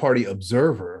third-party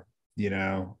observer,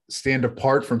 stand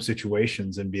apart from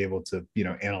situations and be able to,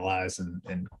 analyze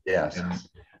and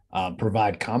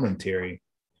provide commentary.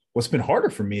 What's been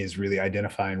harder for me is really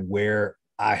identifying where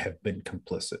I have been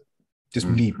complicit, just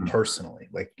me personally,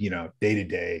 like, day to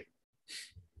day,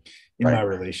 in my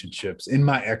relationships, in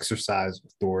my exercise of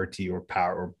authority or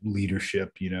power or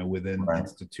leadership, within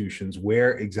institutions.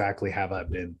 Where exactly have I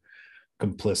been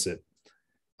complicit?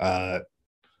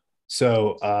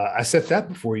 So I set that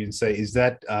before you and say,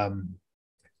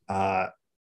 how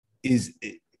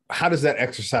does that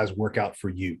exercise work out for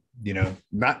you?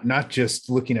 Not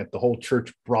just looking at the whole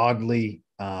church broadly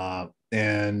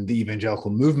and the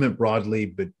evangelical movement broadly,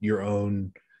 but your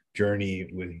own journey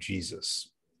with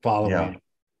Jesus, following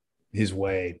his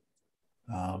way.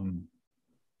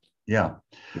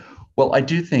 Well, I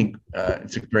do think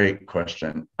it's a great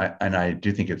question. And I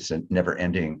do think it's a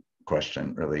never-ending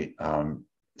question, really.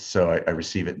 So I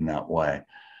receive it in that way.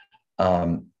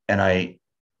 And I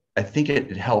think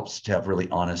it helps to have really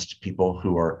honest people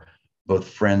who are both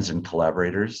friends and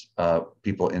collaborators,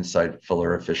 people inside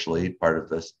Fuller officially, part of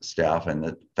the staff and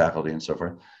the faculty and so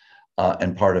forth,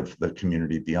 and part of the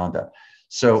community beyond that.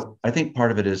 So I think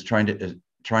part of it is trying to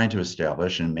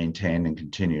establish and maintain and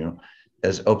continue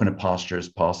as open a posture as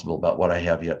possible about what I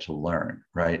have yet to learn,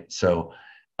 right? So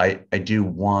I do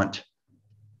want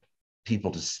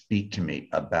people to speak to me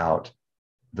about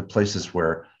the places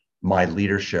where my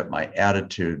leadership, my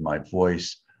attitude, my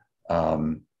voice,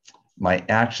 my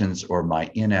actions or my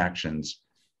inactions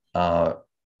are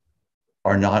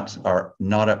not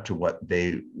up to what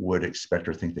they would expect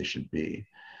or think they should be.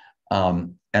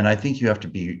 And I think you have to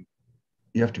be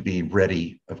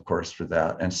ready, of course, for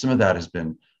that. And some of that has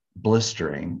been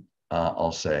blistering,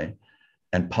 I'll say,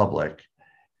 and public.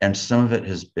 And some of it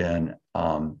has been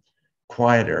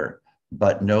quieter,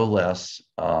 but no less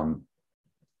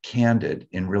candid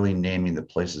in really naming the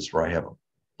places where I have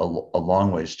a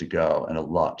long ways to go and a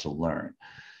lot to learn.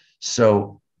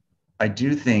 So I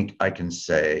do think I can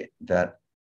say that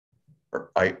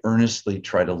I earnestly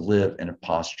try to live in a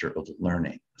posture of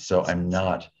learning. So I'm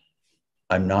not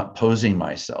posing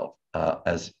myself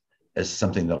as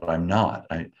something that I'm not.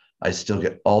 I still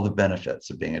get all the benefits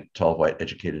of being a tall, white,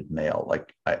 educated male.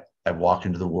 Like I walk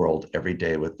into the world every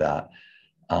day with that.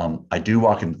 I do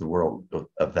walk into the world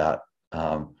of that,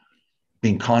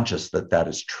 being conscious that that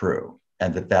is true,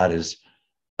 and that is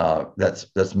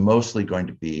that's mostly going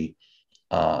to be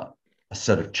a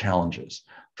set of challenges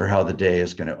for how the day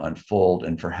is going to unfold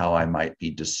and for how I might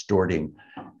be distorting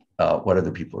what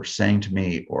other people are saying to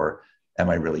me, or am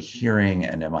I really hearing,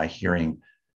 and am I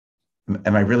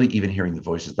really even hearing the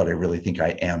voices that I really think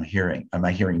I am hearing? Am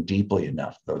I hearing deeply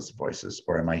enough those voices,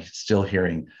 or am I still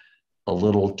hearing a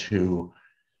little too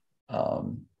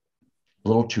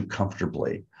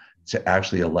comfortably to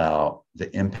actually allow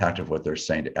the impact of what they're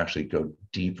saying to actually go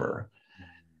deeper,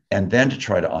 and then to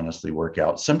try to honestly work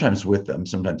out, sometimes with them,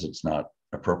 sometimes it's not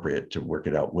appropriate to work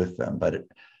it out with them, but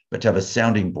to have a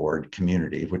sounding board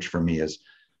community, which for me is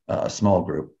a small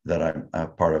group that I'm a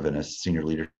part of in a senior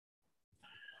leader,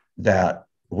 that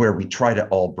where we try to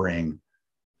all bring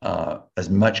as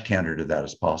much candor to that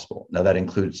as possible. Now that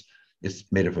includes, it's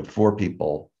made up of 4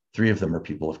 people, 3 of them are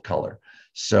people of color.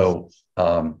 So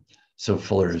So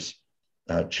Fuller's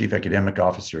chief academic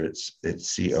officer, its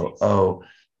COO,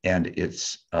 and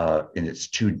its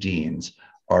two deans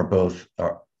are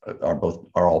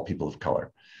all people of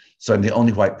color. So I'm the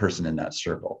only white person in that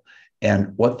circle.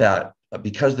 And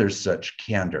because there's such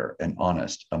candor and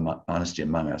honesty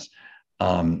among us,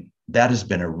 that has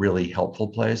been a really helpful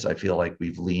place. I feel like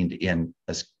we've leaned in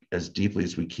as deeply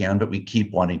as we can, but we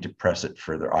keep wanting to press it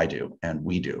further. I do, and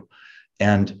we do.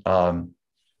 And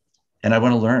I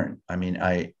want to learn. I mean,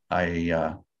 I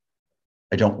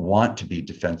don't want to be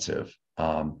defensive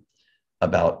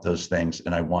about those things,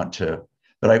 and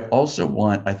but I also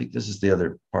want, I think this is the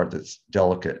other part that's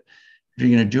delicate. If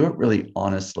you're going to do it really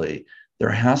honestly,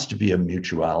 there has to be a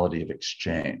mutuality of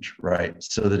exchange, right?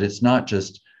 So that it's not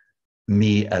just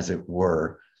me, as it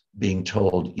were, being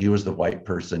told you as the white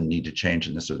person need to change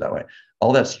in this or that way.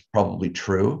 All that's probably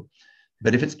true.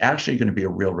 But if it's actually going to be a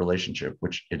real relationship,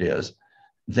 which it is,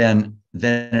 then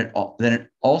it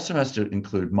also has to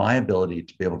include my ability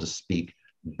to be able to speak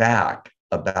back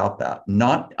about that,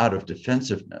 not out of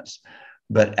defensiveness,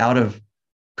 but out of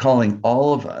calling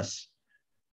all of us,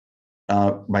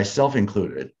 myself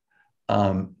included,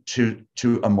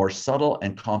 to a more subtle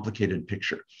and complicated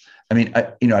picture. I mean,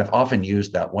 I've often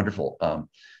used that wonderful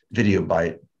video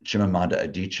by Chimamanda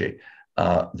Adichie,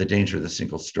 "The Danger of the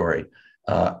Single Story,"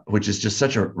 which is just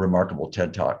such a remarkable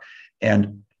TED Talk,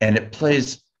 and it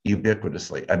plays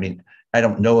ubiquitously. I mean, I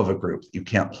don't know of a group that you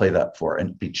can't play that for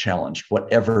and be challenged,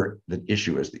 whatever the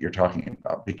issue is that you're talking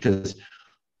about, because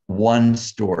one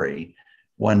story,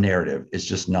 one narrative is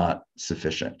just not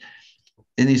sufficient.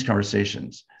 In these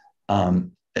conversations,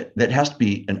 that has to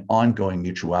be an ongoing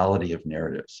mutuality of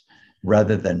narratives,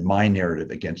 rather than my narrative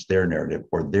against their narrative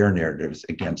or their narratives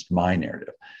against my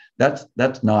narrative.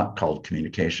 That's not called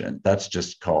communication. That's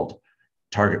just called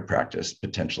target practice,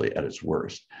 potentially at its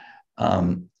worst.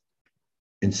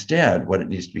 Instead, what it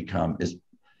needs to become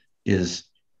is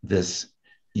this,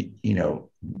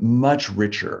 much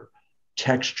richer,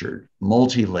 textured,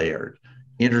 multi-layered,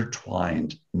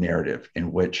 intertwined narrative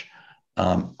in which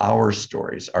our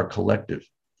stories, our collective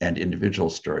and individual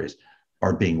stories,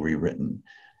 are being rewritten.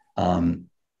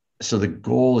 So the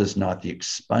goal is not the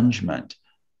expungement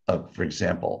of, for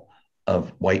example,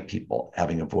 of white people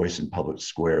having a voice in public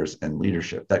squares and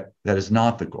leadership. That is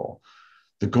not the goal.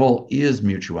 The goal is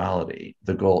mutuality.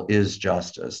 The goal is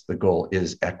justice. The goal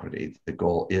is equity. The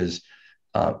goal is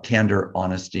candor,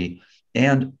 honesty,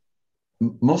 and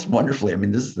most wonderfully, I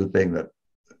mean, this is the thing that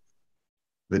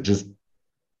just,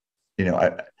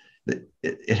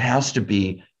 it has to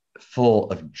be full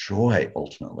of joy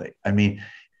ultimately. I mean,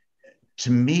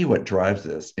 to me, what drives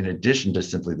this, in addition to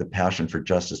simply the passion for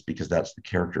justice, because that's the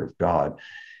character of God,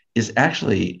 is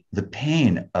actually the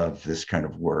pain of this kind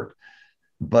of work.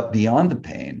 But beyond the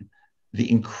pain,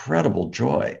 the incredible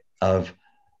joy of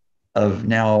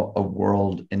now a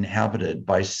world inhabited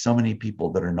by so many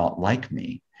people that are not like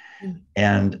me. Mm.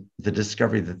 And the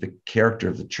discovery that the character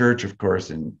of the church, of course,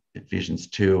 in Ephesians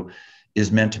 2,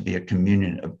 is meant to be a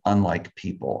communion of unlike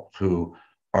people who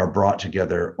are brought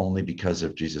together only because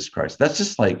of Jesus Christ. That's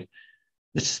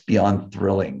just beyond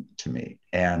thrilling to me.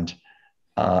 And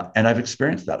I've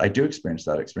experienced that. I do experience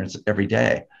that. I experience it every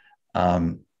day.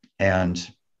 And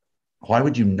why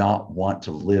would you not want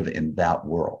to live in that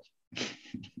world?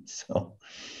 So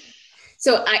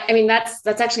I mean, that's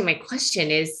actually my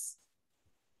question is,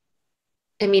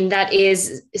 I mean, that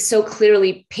is so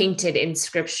clearly painted in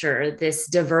scripture, this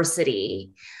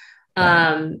diversity.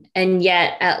 And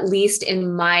yet, at least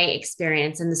in my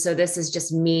experience, and so this is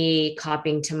just me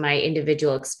copying to my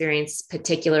individual experience,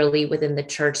 particularly within the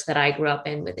church that I grew up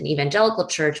in, with an evangelical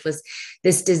church, was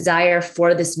this desire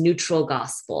for this neutral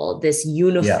gospel, this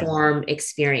uniform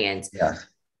experience. Yes.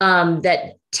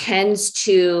 That tends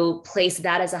to place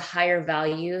that as a higher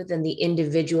value than the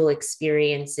individual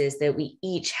experiences that we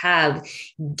each have,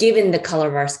 given the color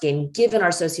of our skin, given our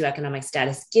socioeconomic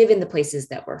status, given the places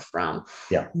that we're from.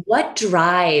 Yeah. What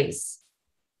drives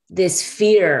this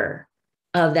fear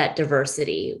of that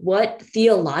diversity? What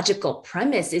theological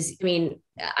premise is, I mean,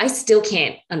 I still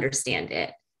can't understand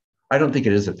it. I don't think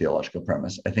it is a theological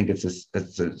premise. I think it's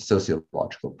a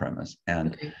sociological premise.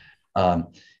 And okay.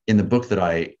 In the book that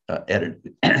I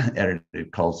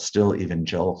edited called Still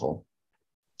Evangelical, ?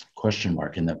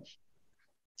 In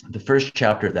the first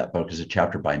chapter of that book is a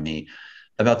chapter by me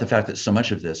about the fact that so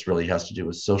much of this really has to do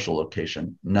with social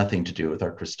location, nothing to do with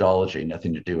our Christology,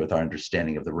 nothing to do with our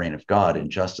understanding of the reign of God in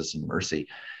justice and mercy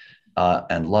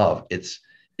and love. It's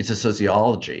a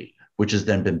sociology which has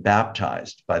then been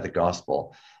baptized by the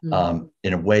gospel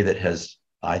in a way that has,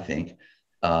 I think,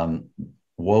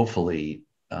 woefully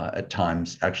at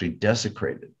times actually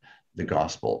desecrated the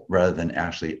gospel rather than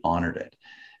actually honored it.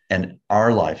 And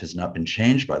our life has not been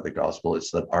changed by the gospel.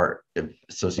 It's that our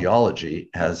sociology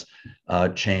has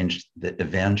changed the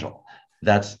evangel.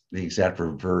 That's the exact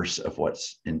reverse of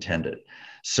what's intended.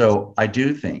 So I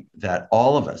do think that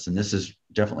all of us, and this is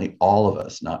definitely all of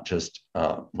us, not just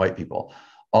white people,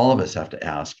 all of us have to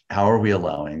ask, how are we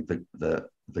allowing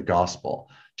the gospel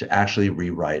to actually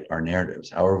rewrite our narratives?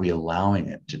 How are we allowing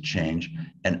it to change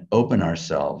and open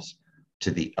ourselves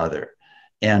to the other?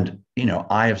 And,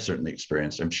 I have certainly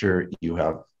experienced, I'm sure you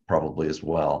have probably as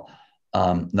well,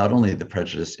 not only the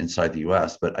prejudice inside the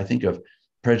US, but I think of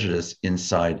prejudice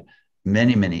inside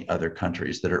many, many other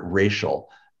countries that are racial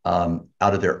out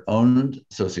of their own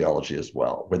sociology as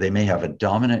well, where they may have a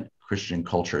dominant Christian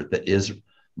culture that is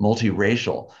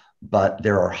multiracial, but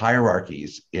there are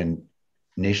hierarchies in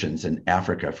nations in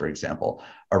Africa, for example,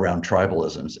 around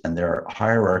tribalisms, and there are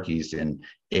hierarchies in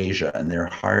Asia, and there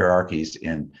are hierarchies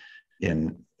in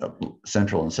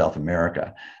Central and South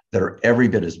America that are every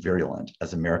bit as virulent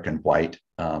as American white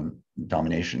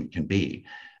domination can be.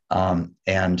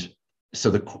 And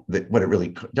so what it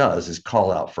really does is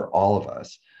call out for all of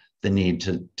us the need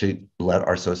to let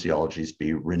our sociologies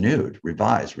be renewed,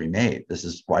 revised, remade. This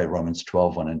is why Romans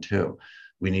 12, 1 and 2.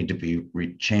 We need to be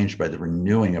changed by the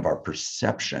renewing of our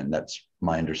perception. That's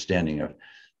my understanding of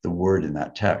the word in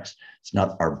that text. It's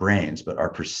not our brains, but our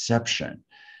perception.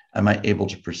 Am I able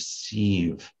to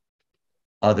perceive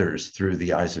others through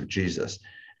the eyes of Jesus?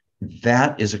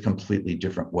 That is a completely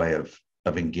different way of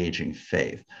engaging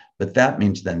faith. But that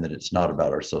means then that it's not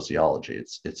about our sociology.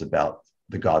 It's about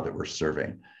the God that we're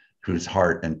serving, whose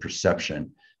heart and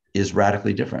perception is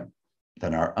radically different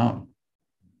than our own.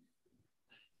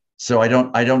 So I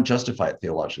don't justify it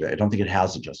theologically. I don't think it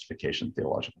has a justification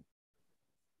theologically.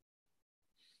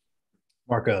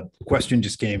 Mark, a question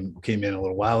just came in a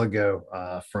little while ago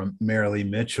from Marilee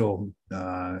Mitchell.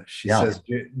 She says,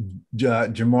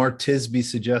 Jamar Tisby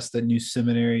suggests that new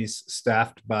seminaries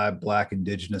staffed by Black,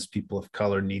 Indigenous, people of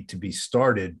color need to be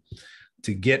started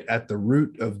to get at the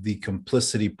root of the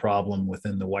complicity problem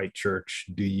within the white church.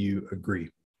 Do you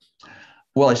agree?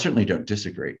 Well, I certainly don't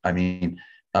disagree. I mean,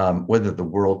 whether the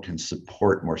world can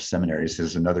support more seminaries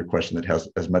is another question that has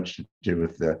as much to do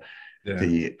with the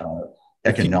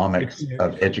economics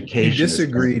of education.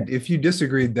 If you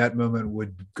disagreed, that moment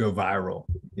would go viral.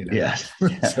 Yes.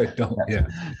 So don't. Yeah.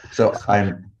 So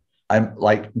I'm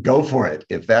like, go for it.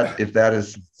 If that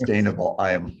is sustainable,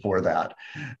 I am for that.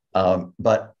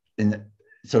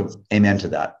 So amen to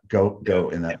that. Go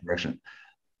in that direction.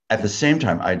 At the same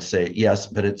time, I'd say yes,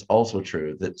 but it's also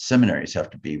true that seminaries have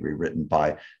to be rewritten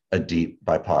by a deep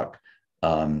BIPOC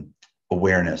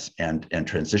awareness and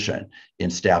transition in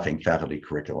staffing, faculty,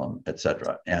 curriculum, et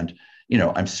cetera. And,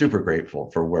 I'm super grateful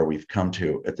for where we've come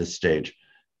to at this stage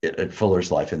at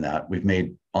Fuller's life in that we've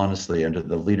made, honestly, under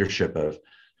the leadership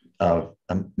of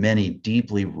many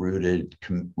deeply rooted,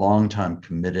 long-time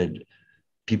committed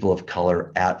people of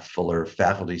color at Fuller,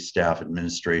 faculty, staff,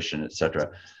 administration, et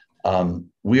cetera.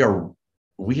 We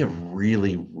have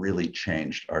really, really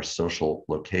changed our social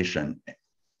location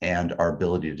and our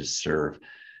ability to serve.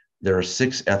 There are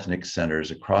 6 ethnic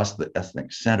centers. Across the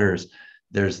ethnic centers,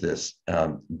 there's this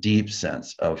deep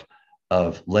sense of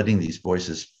letting these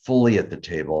voices fully at the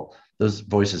table. Those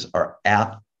voices are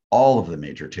at all of the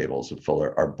major tables of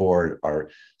Fuller, our board,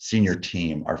 our senior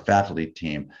team, our faculty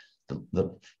team,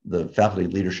 the faculty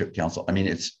leadership council. I mean,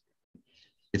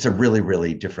 it's a really,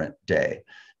 really different day.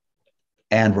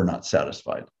 And we're not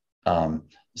satisfied.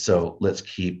 So let's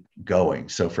keep going.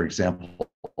 So for example,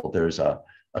 there's a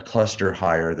cluster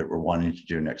hire that we're wanting to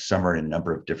do next summer in a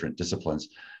number of different disciplines,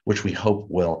 which we hope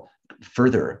will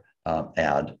further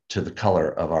add to the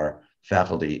color of our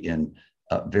faculty in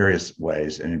various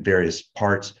ways and in various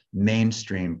parts,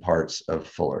 mainstream parts of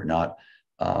Fuller, not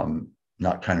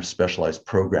kind of specialized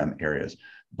program areas,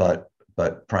 but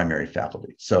primary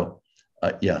faculty. So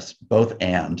yes, both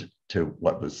and to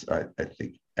what was, I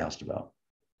think, asked about.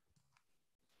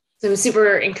 So I'm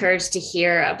super encouraged to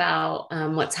hear about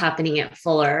what's happening at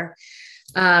Fuller.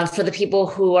 For the people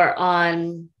who are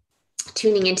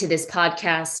tuning into this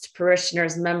podcast,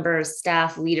 parishioners, members,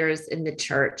 staff, leaders in the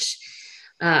church,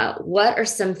 what are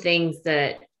some things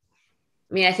that,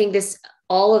 I think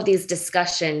all of these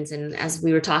discussions, and as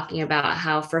we were talking about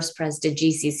how First Pres did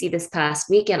GCC this past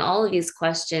weekend, all of these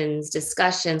questions,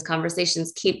 discussions,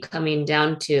 conversations keep coming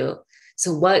down to,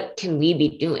 so what can we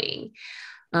be doing?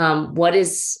 What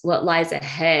lies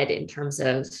ahead in terms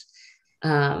of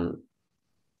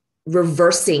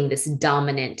reversing this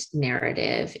dominant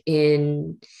narrative,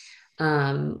 in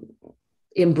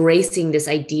embracing this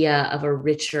idea of a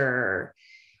richer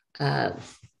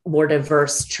more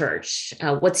diverse church?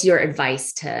 What's your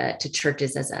advice to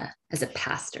churches as a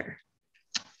pastor?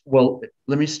 Well,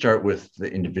 let me start with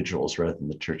the individuals rather than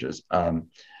the churches.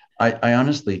 I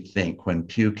honestly think when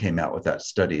Pew came out with that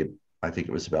study, I think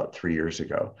it was about 3 years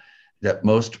ago, that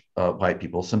most white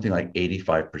people, something like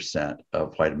 85%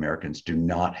 of white Americans, do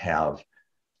not have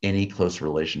any close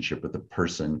relationship with a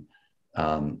person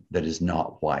that is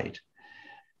not white.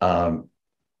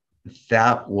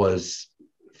 That was,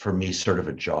 for me, sort of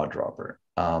a jaw dropper.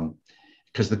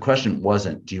 Because the question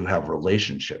wasn't, do you have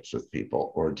relationships with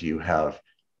people or do you have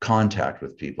contact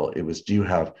with people? It was, do you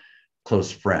have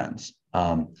close friends?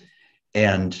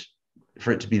 And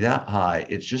for it to be that high,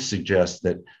 it just suggests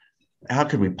that how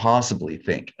could we possibly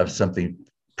think of something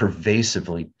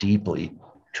pervasively, deeply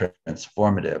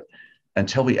transformative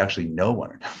until we actually know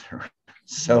one another?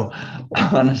 So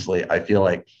honestly, I feel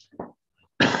like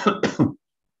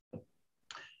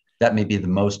that may be the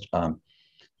most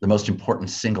important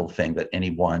single thing that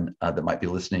anyone that might be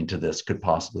listening to this could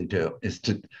possibly do, is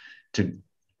to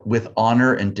with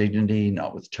honor and dignity,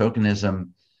 not with tokenism,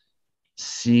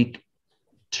 seek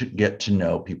to get to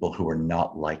know people who are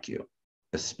not like you,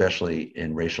 especially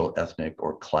in racial, ethnic,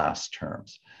 or class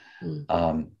terms.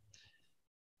 Mm-hmm.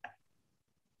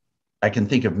 I can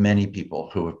think of many people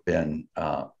who have been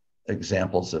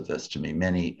examples of this to me,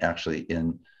 many actually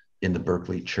in the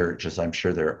Berkeley church, as I'm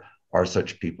sure there are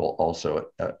such people also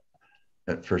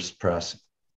at First Pres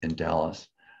in Dallas.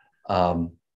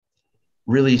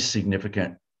 Really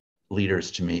significant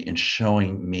leaders to me in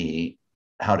showing me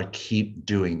how to keep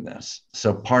doing this.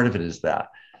 So part of it is that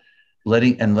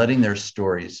letting their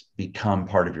stories become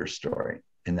part of your story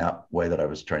in that way that I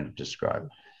was trying to describe.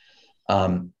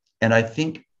 And I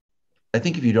think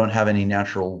if you don't have any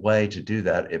natural way to do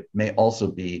that, it may also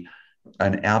be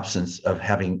an absence of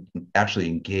having actually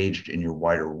engaged in your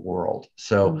wider world.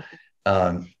 So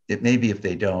it may be if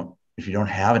you don't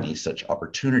have any such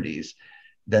opportunities,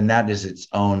 then that is its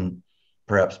own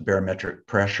perhaps barometric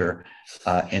pressure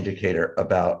indicator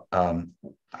about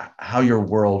how your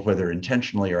world, whether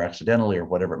intentionally or accidentally or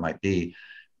whatever it might be,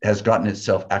 has gotten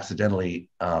itself accidentally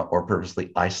or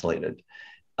purposely isolated.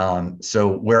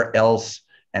 So where else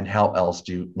and how else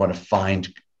do you want to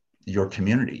find your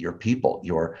community, your people,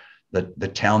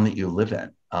 the town that you live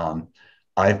in?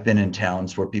 I've been in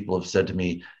towns where people have said to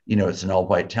me, it's an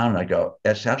all-white town. And I go,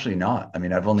 it's actually not. I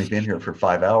mean, I've only been here for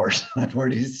 5 hours. I've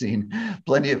already seen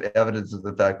plenty of evidence of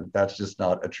the fact that that's just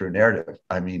not a true narrative.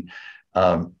 I mean,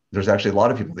 there's actually a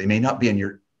lot of people, they may not be in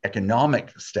your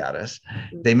economic status.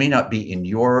 They may not be in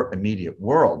your immediate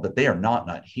world, but they are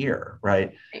not here,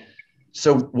 right?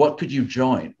 So what could you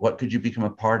join? What could you become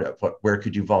a part of? Where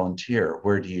could you volunteer?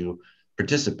 Where do you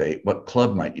participate? What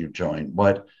club might you join?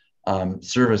 What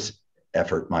service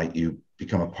effort might you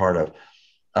become a part of?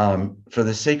 For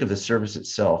the sake of the service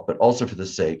itself, but also for the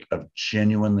sake of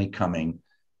genuinely coming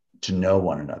to know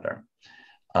one another.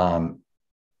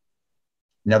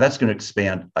 Now that's going to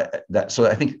expand that. So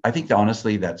I think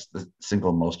honestly, that's the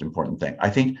single most important thing. I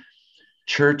think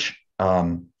church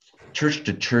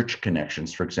to church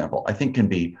connections, for example, I think can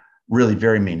be really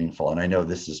very meaningful. And I know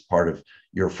this is part of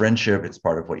your friendship. It's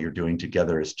part of what you're doing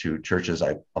together as two churches.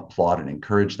 I applaud and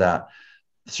encourage that.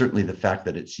 Certainly the fact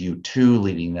that it's you two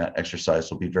leading that exercise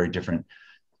will be very different,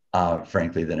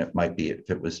 frankly, than it might be if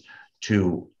it was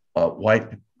two white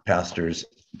pastors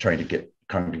trying to get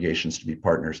congregations to be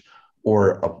partners,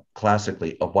 or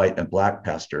classically a white and black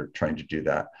pastor trying to do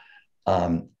that.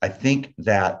 I think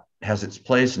that has its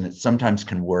place and it sometimes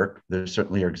can work. There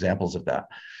certainly are examples of that.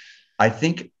 I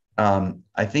think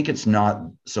it's not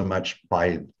so much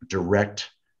by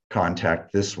direct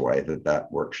contact this way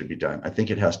that work should be done. I think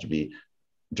it has to be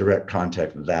direct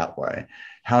contact that way.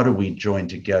 How do we join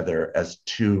together as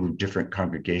two different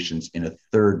congregations in a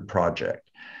third project,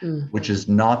 which is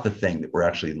not the thing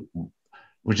that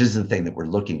which is the thing that we're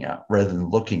looking at, rather than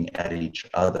looking at each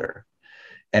other.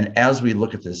 And as we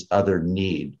look at this other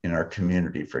need in our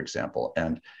community, for example,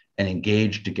 and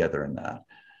engage together in that,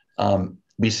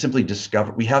 we simply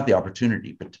we have the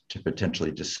opportunity to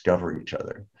potentially discover each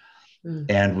other.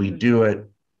 And we do it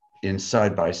in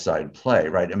side-by-side play,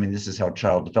 right? I mean, this is how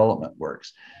child development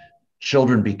works.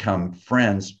 Children become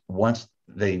friends once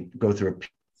they go through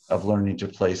of learning to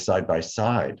play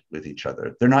side-by-side with each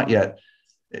other. They're not yet,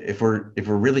 if we're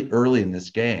really early in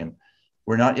this game,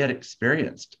 we're not yet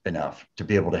experienced enough to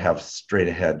be able to have straight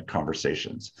ahead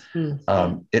conversations.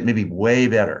 It may be way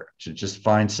better to just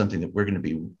find something that we're going to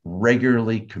be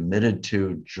regularly committed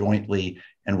to jointly,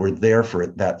 and we're there for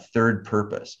that third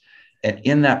purpose. And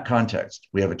in that context,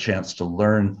 we have a chance to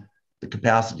learn the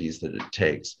capacities that it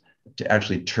takes to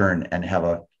actually turn and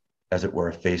have as it were,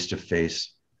 a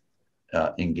face-to-face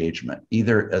engagement,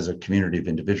 either as a community of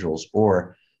individuals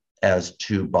or as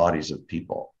two bodies of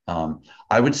people.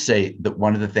 I would say that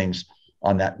one of the things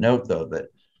on that note, though,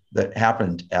 that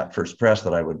happened at First Pres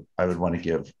that I would want to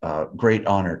give great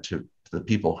honor to the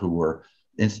people who were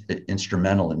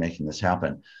instrumental in making this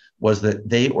happen, was that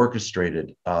they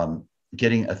orchestrated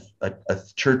getting a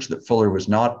church that Fuller was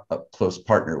not a close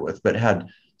partner with, but had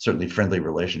certainly friendly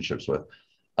relationships with,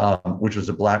 which was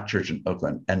a Black church in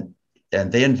Oakland. And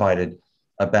they invited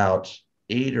about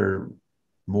 8 or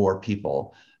more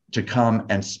people to come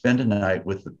and spend a night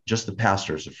with just the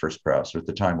pastors of First Pres, who at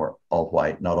the time were all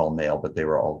white, not all male, but they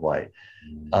were all white.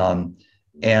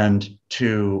 And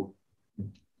to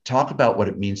talk about what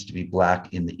it means to be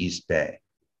Black in the East Bay.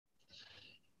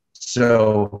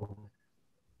 So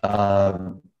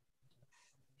probably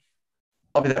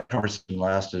that conversation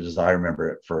lasted, as I remember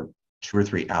it, for 2 or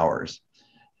 3 hours.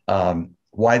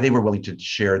 Why they were willing to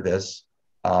share this,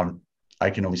 I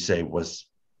can only say was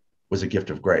a gift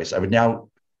of grace.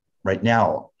 Right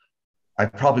now, I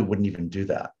probably wouldn't even do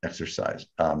that exercise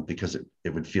because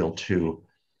it would feel too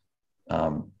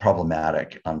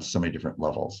problematic on so many different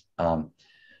levels.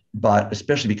 But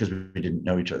especially because we didn't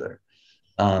know each other.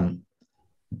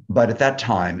 But at that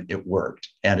time, it worked.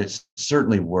 And it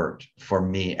certainly worked for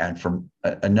me and for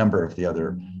a number of the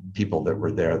other people that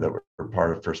were there that were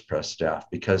part of First Pres staff,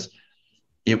 because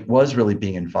it was really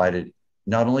being invited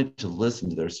not only to listen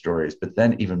to their stories, but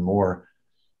then even more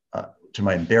to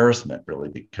my embarrassment, really,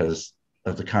 because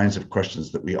of the kinds of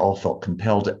questions that we all felt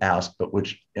compelled to ask, but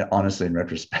which honestly, in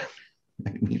retrospect,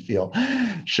 made me feel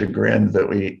chagrined that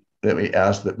we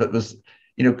asked that, but was,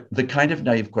 the kind of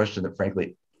naive question that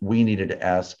frankly, we needed to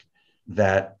ask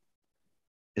that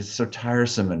is so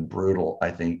tiresome and brutal,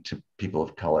 I think, to people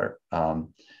of color.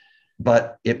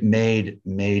 But it made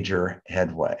major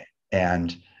headway.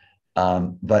 And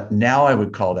but now I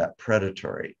would call that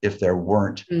predatory if there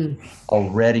weren't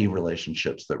already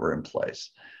relationships that were in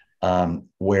place,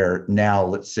 where now,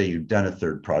 let's say you've done a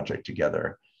third project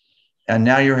together, and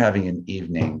now you're having an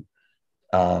evening,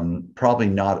 probably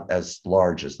not as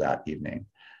large as that evening,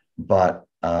 but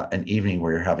an evening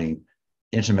where you're having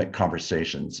intimate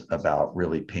conversations about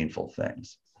really painful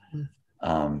things.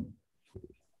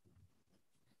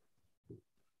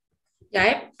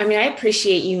 Yeah, I mean, I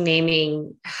appreciate you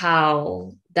naming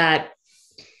how that,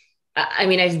 I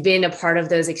mean, I've been a part of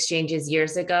those exchanges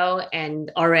years ago, and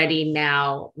already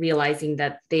now realizing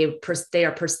that they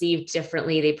are perceived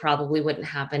differently. They probably wouldn't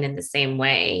happen in the same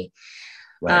way.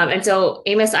 Right. And so,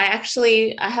 Amos, I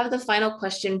have the final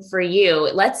question for you.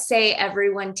 Let's say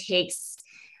everyone takes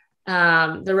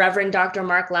the Reverend Dr.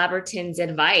 Mark Labberton's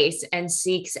advice and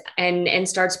seeks and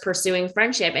starts pursuing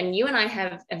friendship. And you and I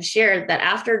have shared that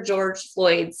after George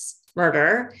Floyd's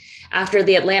murder, after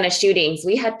the Atlanta shootings,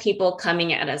 we had people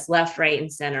coming at us left, right,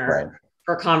 and center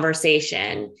for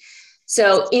conversation.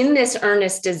 So in this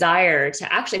earnest desire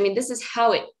to actually, I mean, this is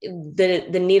how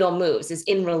the needle moves, is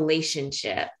in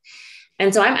relationship.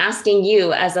 And so I'm asking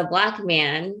you, as a Black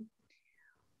man,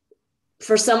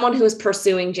 for someone who's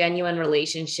pursuing genuine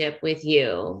relationship with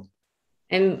you,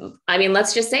 and I mean,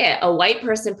 let's just say it, a white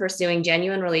person pursuing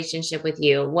genuine relationship with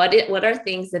you, what are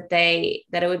things that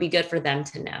it would be good for them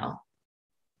to know?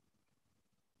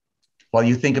 While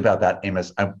you think about that,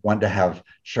 Amos, I want to have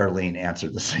Charlene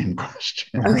answer the same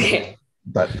question. Okay.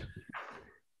 But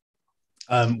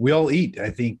we all eat. I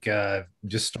think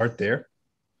just start there.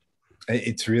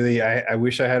 It's really, I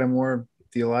wish I had a more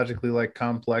theologically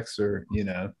complex or,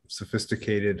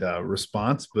 sophisticated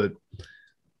response, but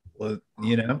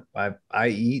I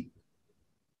eat.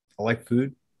 I like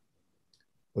food.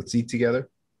 Let's eat together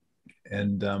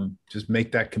and just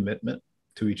make that commitment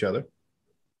to each other.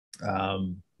 Yeah.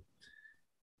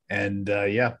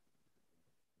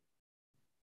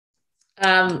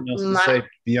 Nothing else to say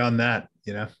beyond that,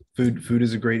 food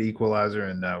is a great equalizer,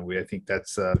 and I think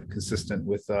that's consistent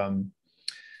with the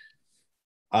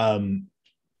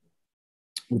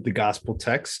gospel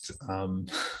text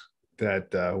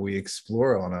that we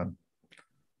explore on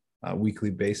a weekly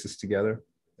basis together,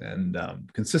 and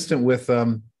consistent with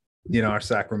our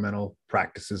sacramental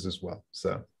practices as well.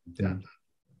 So yeah,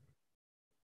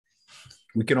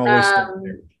 we can always start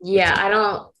there. Yeah,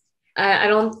 I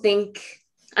don't think.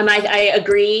 I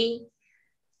agree.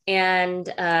 And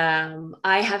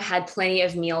I have had plenty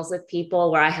of meals with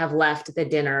people where I have left the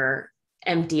dinner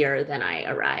emptier than I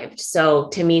arrived. So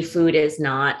to me, food is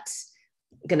not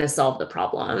going to solve the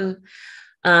problem.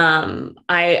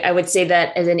 I would say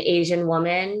that as an Asian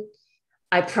woman,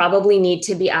 I probably need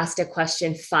to be asked a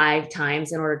question 5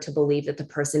 times in order to believe that the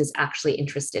person is actually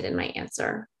interested in my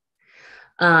answer.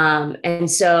 And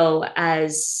so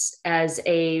as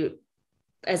a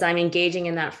as I'm engaging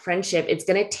in that friendship, it's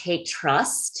going to take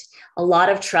trust, a lot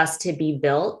of trust to be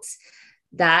built,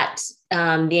 that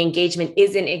the engagement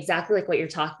isn't exactly like what you're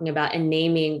talking about, and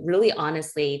naming really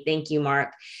honestly, thank you,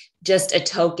 Mark, just a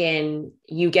token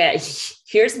you get,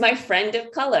 here's my friend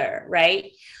of color,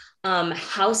 right?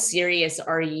 How serious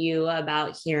are you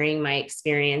about hearing my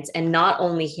experience, and not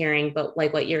only hearing, but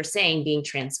like what you're saying, being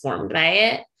transformed by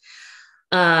it?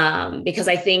 Because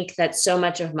I think that so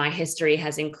much of my history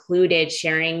has included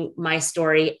sharing my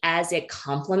story as it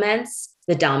complements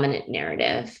the dominant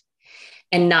narrative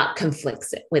and not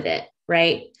conflicts with it,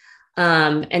 right?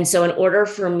 And so in order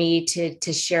for me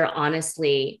to share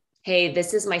honestly, hey,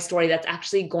 this is my story that's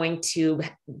actually going to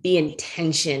be in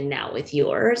tension now with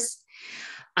yours,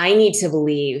 I need to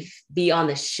believe beyond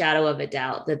the shadow of a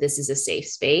doubt that this is a safe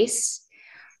space,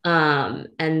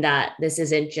 and that this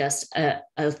isn't just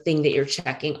a thing that you're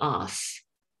checking off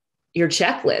your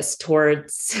checklist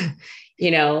towards,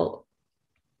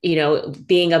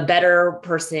 being a better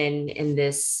person in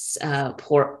this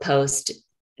post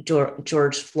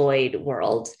George Floyd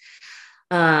world.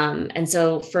 And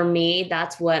so for me,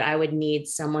 that's what I would need: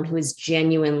 someone who is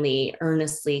genuinely,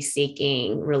 earnestly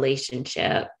seeking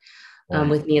relationship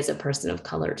with me as a person of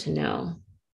color to know.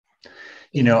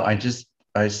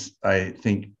 I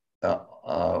think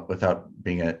without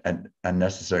being an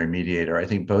unnecessary mediator, I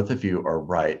think both of you are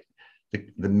right.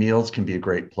 The meals can be a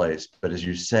great place, but as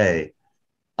you say,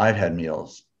 I've had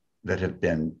meals that have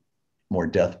been more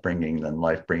death-bringing than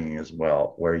life-bringing as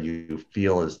well, where you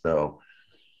feel as though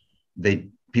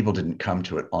people didn't come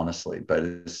to it honestly. But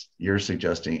as you're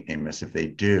suggesting, Amos, if they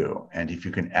do, and if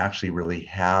you can actually really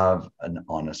have an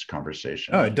honest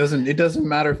conversation. Oh, it doesn't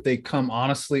matter if they come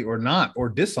honestly or not, or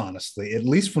dishonestly. At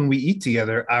least when we eat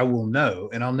together, I will know,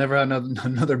 and I'll never have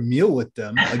another meal with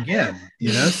them again.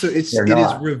 So it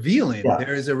is revealing. Yeah.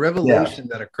 There is a revelation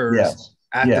that occurs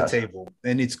at the table,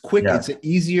 and it's quick. It's an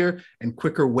easier and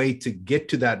quicker way to get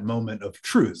to that moment of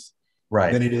truth,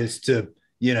 right, than it is to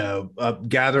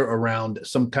gather around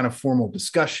some kind of formal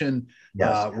discussion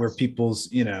where people's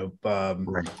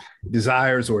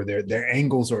desires or their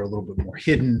angles are a little bit more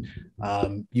hidden.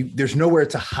 There's nowhere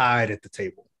to hide at the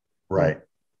table. Right.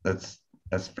 That's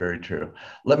very true.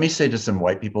 Let me say to some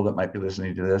white people that might be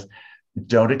listening to this,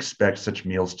 don't expect such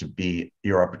meals to be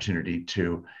your opportunity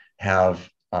to have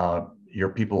your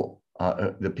people,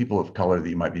 the people of color that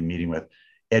you might be meeting with,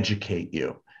 educate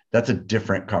you. That's a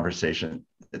different conversation.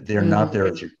 They're not there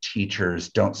as your teachers.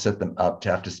 Don't set them up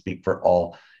to have to speak for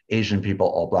all Asian people,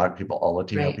 all Black people, all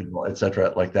Latino people, et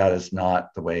cetera. Like, that is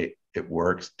not the way it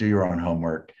works. Do your own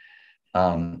homework.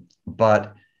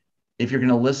 But if you're going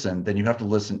to listen, then you have to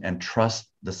listen and trust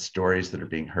the stories that are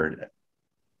being heard,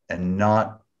 and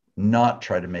not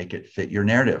try to make it fit your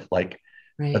narrative. Like,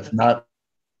 that's not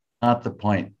the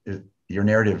point. Your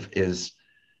narrative is,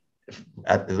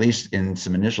 at least in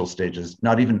some initial stages,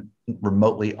 not even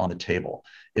remotely on the table.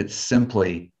 It's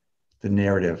simply the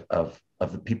narrative of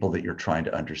the people that you're trying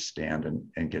to understand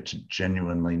and get to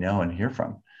genuinely know and hear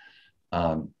from.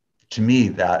 To me,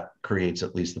 that creates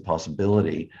at least the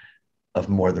possibility of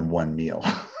more than one meal.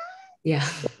 Yeah.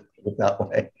 That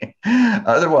way.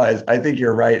 Otherwise, I think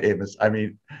you're right, Amos. I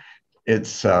mean,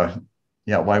 it's,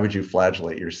 why would you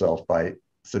flagellate yourself by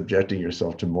subjecting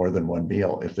yourself to more than one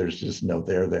meal if there's just no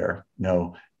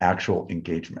no actual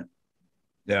engagement?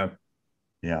 Yeah.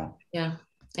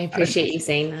 I appreciate you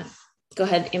saying that. Go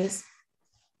ahead, Amos.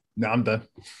 No, I'm done.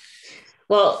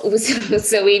 Well,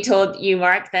 so we told you,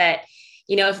 Mark, that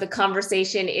if the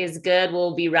conversation is good,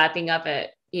 we'll be wrapping up at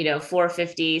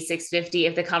 4:50, 6:50.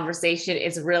 If the conversation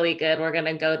is really good, we're going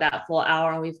to go that full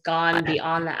hour, and we've gone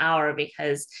beyond the hour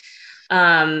because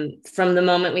from the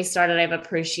moment we started, I've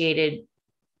appreciated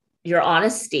your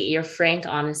honesty, your frank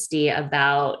honesty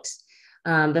about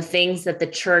the things that the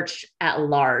church at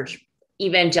large,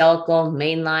 evangelical,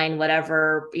 mainline,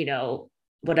 whatever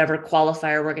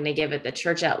qualifier we're going to give it, the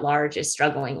church at large is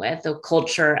struggling with, the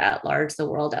culture at large, the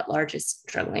world at large is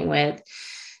struggling with.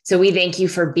 So we thank you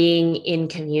for being in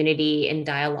community, in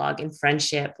dialogue, in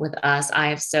friendship with us. I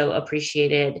have so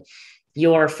appreciated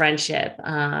your friendship,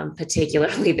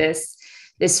 particularly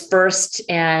this first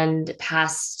and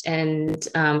past and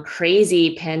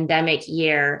crazy pandemic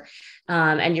year,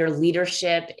 and your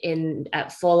leadership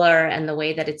at Fuller and the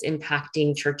way that it's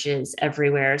impacting churches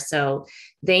everywhere. So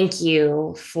thank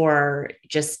you for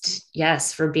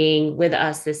for being with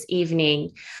us this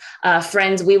evening.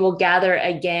 Friends, we will gather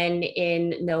again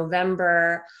in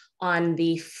November on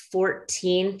the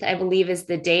 14th, I believe is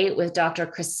the date, with Dr.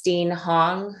 Christine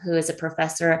Hong, who is a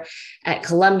professor at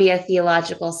Columbia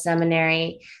Theological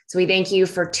Seminary. So we thank you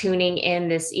for tuning in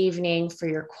this evening, for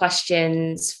your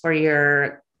questions, for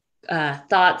your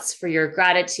thoughts, for your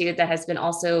gratitude that has been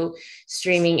also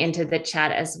streaming into the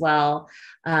chat as well.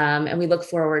 And we look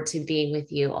forward to being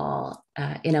with you all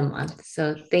in a month.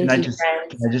 So thank you, friends.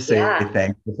 Can I just say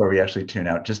thanks before we actually tune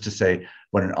out, just to say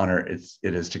what an honor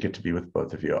it is to get to be with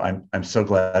both of you. I'm so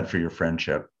glad for your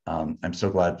friendship. I'm so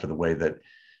glad for the way that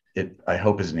it, I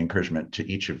hope, is an encouragement to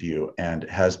each of you, and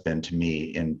has been to me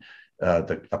in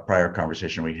a prior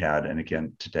conversation we had, and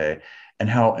again today, and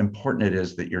how important it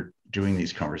is that you're doing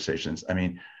these conversations. I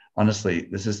mean, honestly,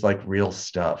 this is like real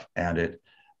stuff. And it,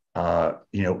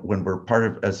 when we're part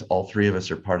of, as all three of us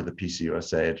are part of the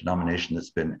PCUSA, a denomination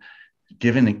that's been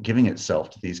giving itself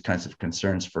to these kinds of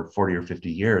concerns for 40 or 50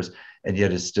 years, and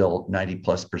yet is still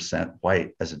 90+%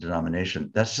 white as a denomination.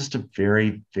 That's just a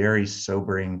very, very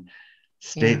sobering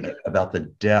statement about the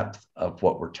depth of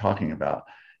what we're talking about.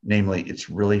 Namely, it's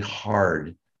really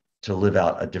hard to live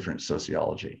out a different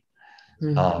sociology.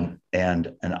 And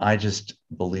I just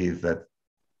believe that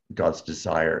God's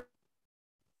desire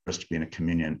is to be in a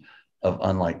communion of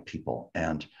unlike people,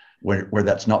 and where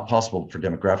that's not possible for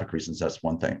demographic reasons, that's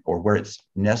one thing, or where it's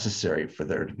necessary for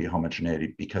there to be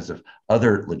homogeneity because of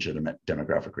other legitimate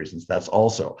demographic reasons, that's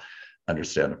also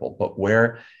understandable. But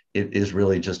where it is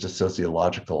really just a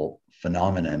sociological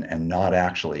phenomenon and not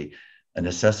actually a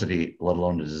necessity, let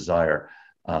alone a desire,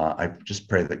 I just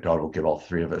pray that God will give all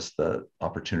three of us the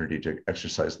opportunity to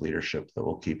exercise leadership that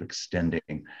will keep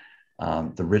extending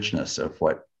the richness of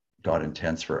what God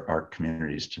intends for our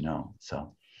communities to know.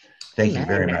 So thank you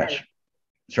very much.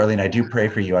 Charlene, I do pray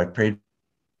for you. I prayed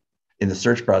in the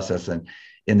search process and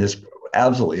in this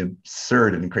absolutely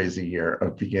absurd and crazy year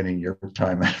of beginning your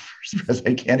time at First Pres.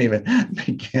 I can't even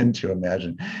begin to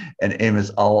imagine. And Amos,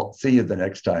 I'll see you the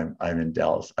next time I'm in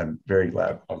Dallas. I'm very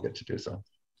glad I'll get to do so.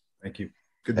 Thank you.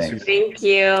 Good to see you. Thank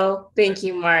you. Thank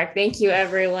you, Mark. Thank you,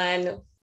 everyone.